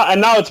 Yeah. and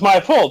now it's my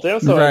fault. Yeah.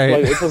 So Right.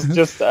 it was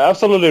just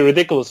absolutely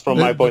ridiculous from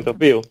my point of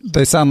view.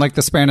 They sound like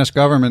the Spanish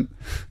government.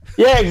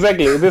 Yeah,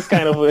 exactly. This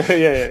kind of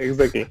yeah,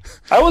 exactly.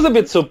 I was a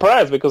bit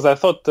surprised because I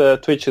thought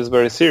Twitch is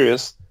very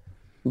serious,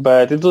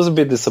 but it was a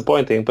bit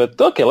disappointing. But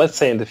okay, let's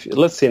see in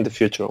the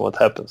future what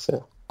happens. Yeah.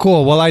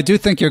 Cool. Well, I do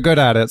think you're good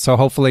at it, so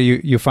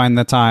hopefully you find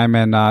the time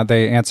and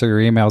they answer your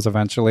emails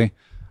eventually.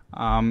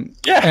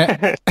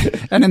 Yeah.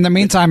 And in the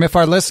meantime, if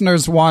our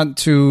listeners want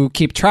to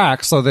keep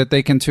track so that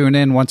they can tune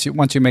in once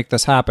you make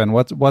this happen,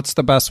 what's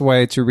the best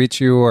way to reach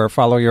you or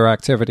follow your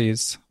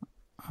activities?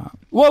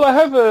 Well, I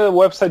have a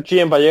website,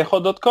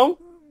 gmvallejo.com,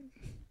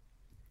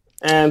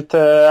 and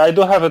I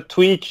do have a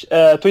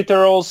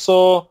Twitter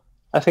also.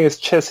 I think it's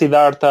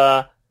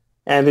Chessidarta,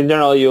 and in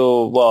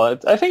general,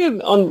 I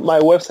think on my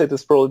website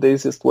is probably the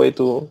easiest way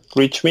to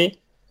reach me.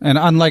 And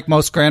unlike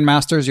most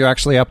grandmasters, you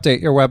actually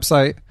update your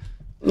website?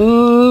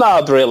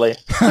 Not really.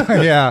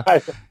 Yeah.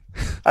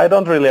 I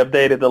don't really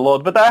update it a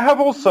lot, but I have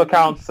also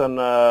accounts on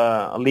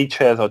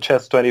Lichess or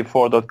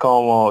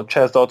chess24.com or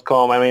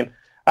chess.com. I mean,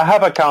 I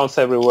have accounts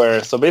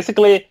everywhere. So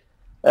basically,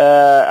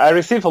 I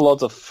receive a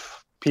lot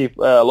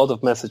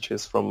of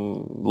messages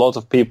from lots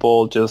of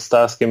people just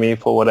asking me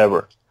for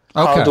whatever.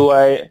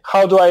 Okay.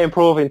 How do I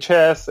improve in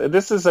chess?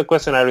 This is a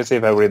question I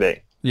receive every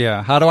day.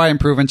 Yeah. How do I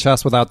improve in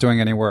chess without doing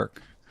any work?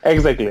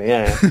 Exactly.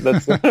 Yeah.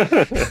 That's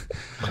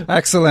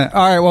Excellent.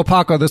 All right. Well,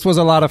 Paco, this was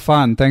a lot of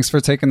fun. Thanks for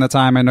taking the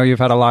time. I know you've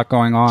had a lot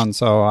going on,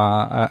 so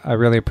I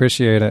really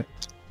appreciate it.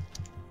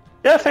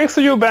 Yeah. Thanks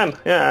to you, Ben.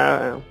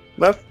 Yeah.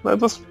 That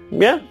was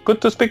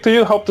good to speak to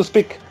you. Hope to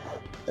speak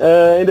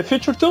in the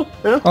future too.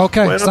 Yeah?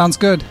 Okay. Sounds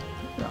good.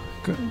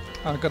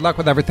 Good luck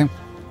with everything.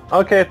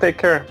 Okay. Take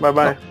care.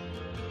 Bye-bye.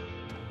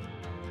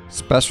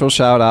 Special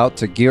shout out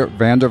to Geert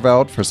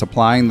Vanderveld for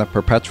supplying the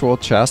Perpetual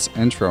Chess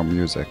intro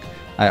music.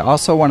 I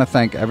also want to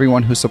thank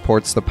everyone who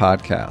supports the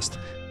podcast.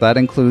 That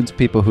includes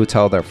people who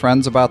tell their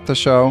friends about the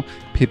show,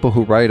 people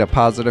who write a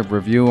positive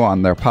review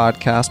on their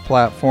podcast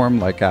platform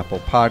like Apple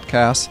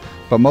Podcasts,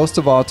 but most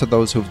of all to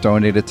those who've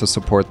donated to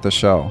support the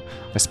show.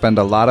 I spend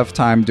a lot of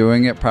time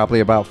doing it,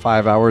 probably about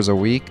 5 hours a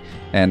week,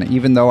 and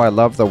even though I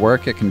love the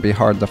work, it can be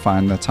hard to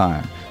find the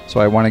time. So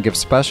I want to give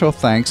special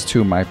thanks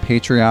to my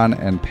Patreon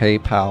and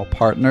PayPal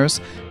partners,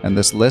 and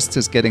this list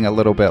is getting a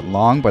little bit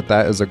long, but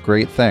that is a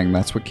great thing.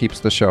 That's what keeps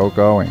the show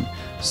going.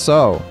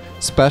 So,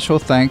 special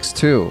thanks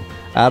to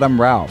Adam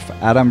Ralph,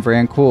 Adam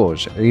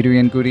Vrancoulge,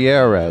 Adrian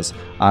Gutierrez,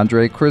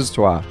 Andre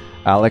Kristois,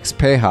 Alex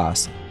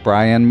Pejas,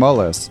 Brian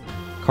Mullis,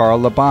 Carl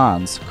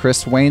Labons,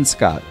 Chris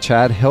Wainscott,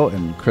 Chad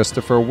Hilton,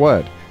 Christopher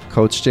Wood,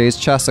 Coach J's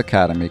Chess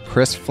Academy,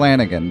 Chris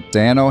Flanagan,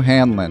 Dan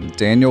O'Hanlon,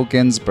 Daniel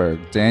Ginsberg,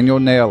 Daniel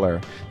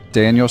Naylor,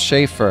 Daniel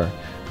Schaefer,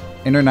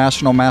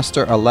 International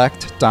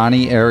Master-elect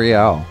Donnie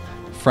Ariel,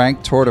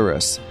 Frank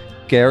Tortoris,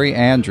 Gary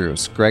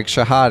Andrews, Greg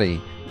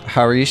Shahadi,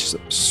 Harish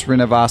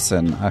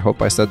Srinivasan, I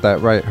hope I said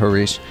that right,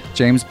 Harish,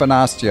 James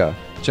Bonastia,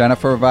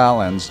 Jennifer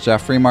Valens,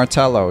 Jeffrey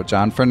Martello,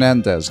 John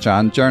Fernandez,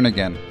 John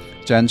Jernigan,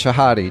 Jen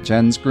Shahadi,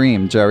 Jens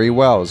Green, Jerry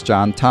Wells,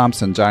 John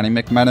Thompson, Johnny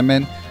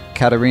McMenamin,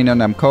 Katerina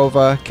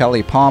Nemkova,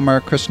 Kelly Palmer,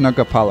 Krishna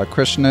Gopala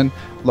Krishnan,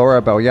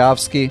 Laura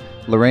Belyavsky,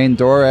 Lorraine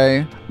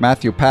Dore,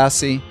 Matthew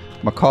Passy,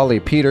 Macaulay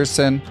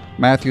Peterson,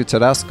 Matthew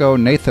Tedesco,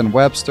 Nathan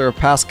Webster,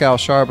 Pascal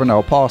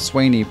Charbonneau, Paul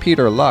Sweeney,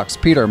 Peter Lux,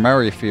 Peter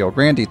Merrifield,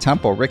 Randy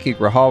Temple, Ricky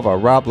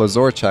Grijalva, Rob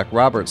Lazorchek,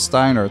 Robert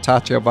Steiner,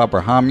 Tatya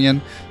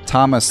Abrahamian,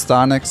 Thomas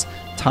Stanix,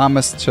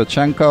 Thomas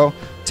Chachenko,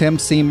 Tim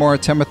Seymour,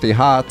 Timothy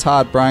Ha,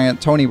 Todd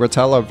Bryant, Tony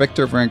Rotella,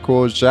 Victor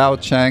Vrancoul, Zhao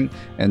Cheng,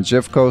 and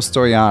Jivko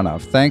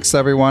Stoyanov. Thanks,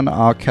 everyone.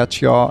 I'll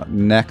catch y'all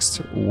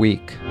next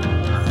week.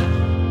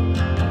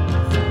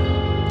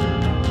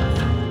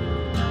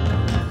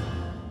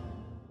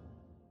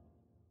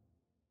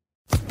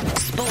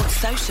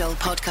 Social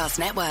Podcast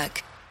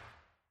Network.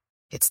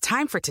 It's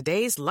time for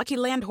today's Lucky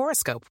Land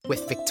horoscope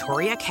with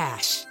Victoria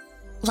Cash.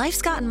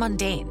 Life's gotten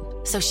mundane,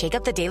 so shake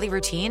up the daily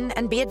routine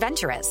and be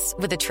adventurous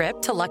with a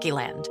trip to Lucky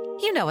Land.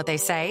 You know what they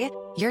say.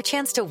 Your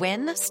chance to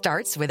win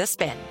starts with a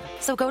spin.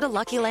 So go to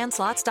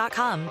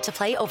LuckyLandSlots.com to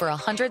play over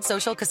 100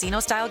 social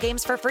casino-style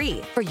games for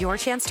free for your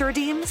chance to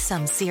redeem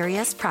some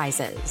serious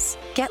prizes.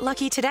 Get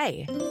lucky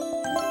today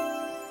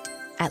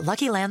at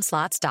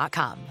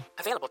LuckyLandSlots.com.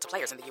 Available to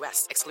players in the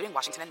U.S., excluding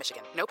Washington and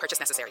Michigan. No purchase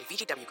necessary.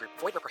 VGW Group.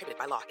 Void where prohibited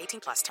by law.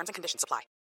 18+. Terms and conditions apply.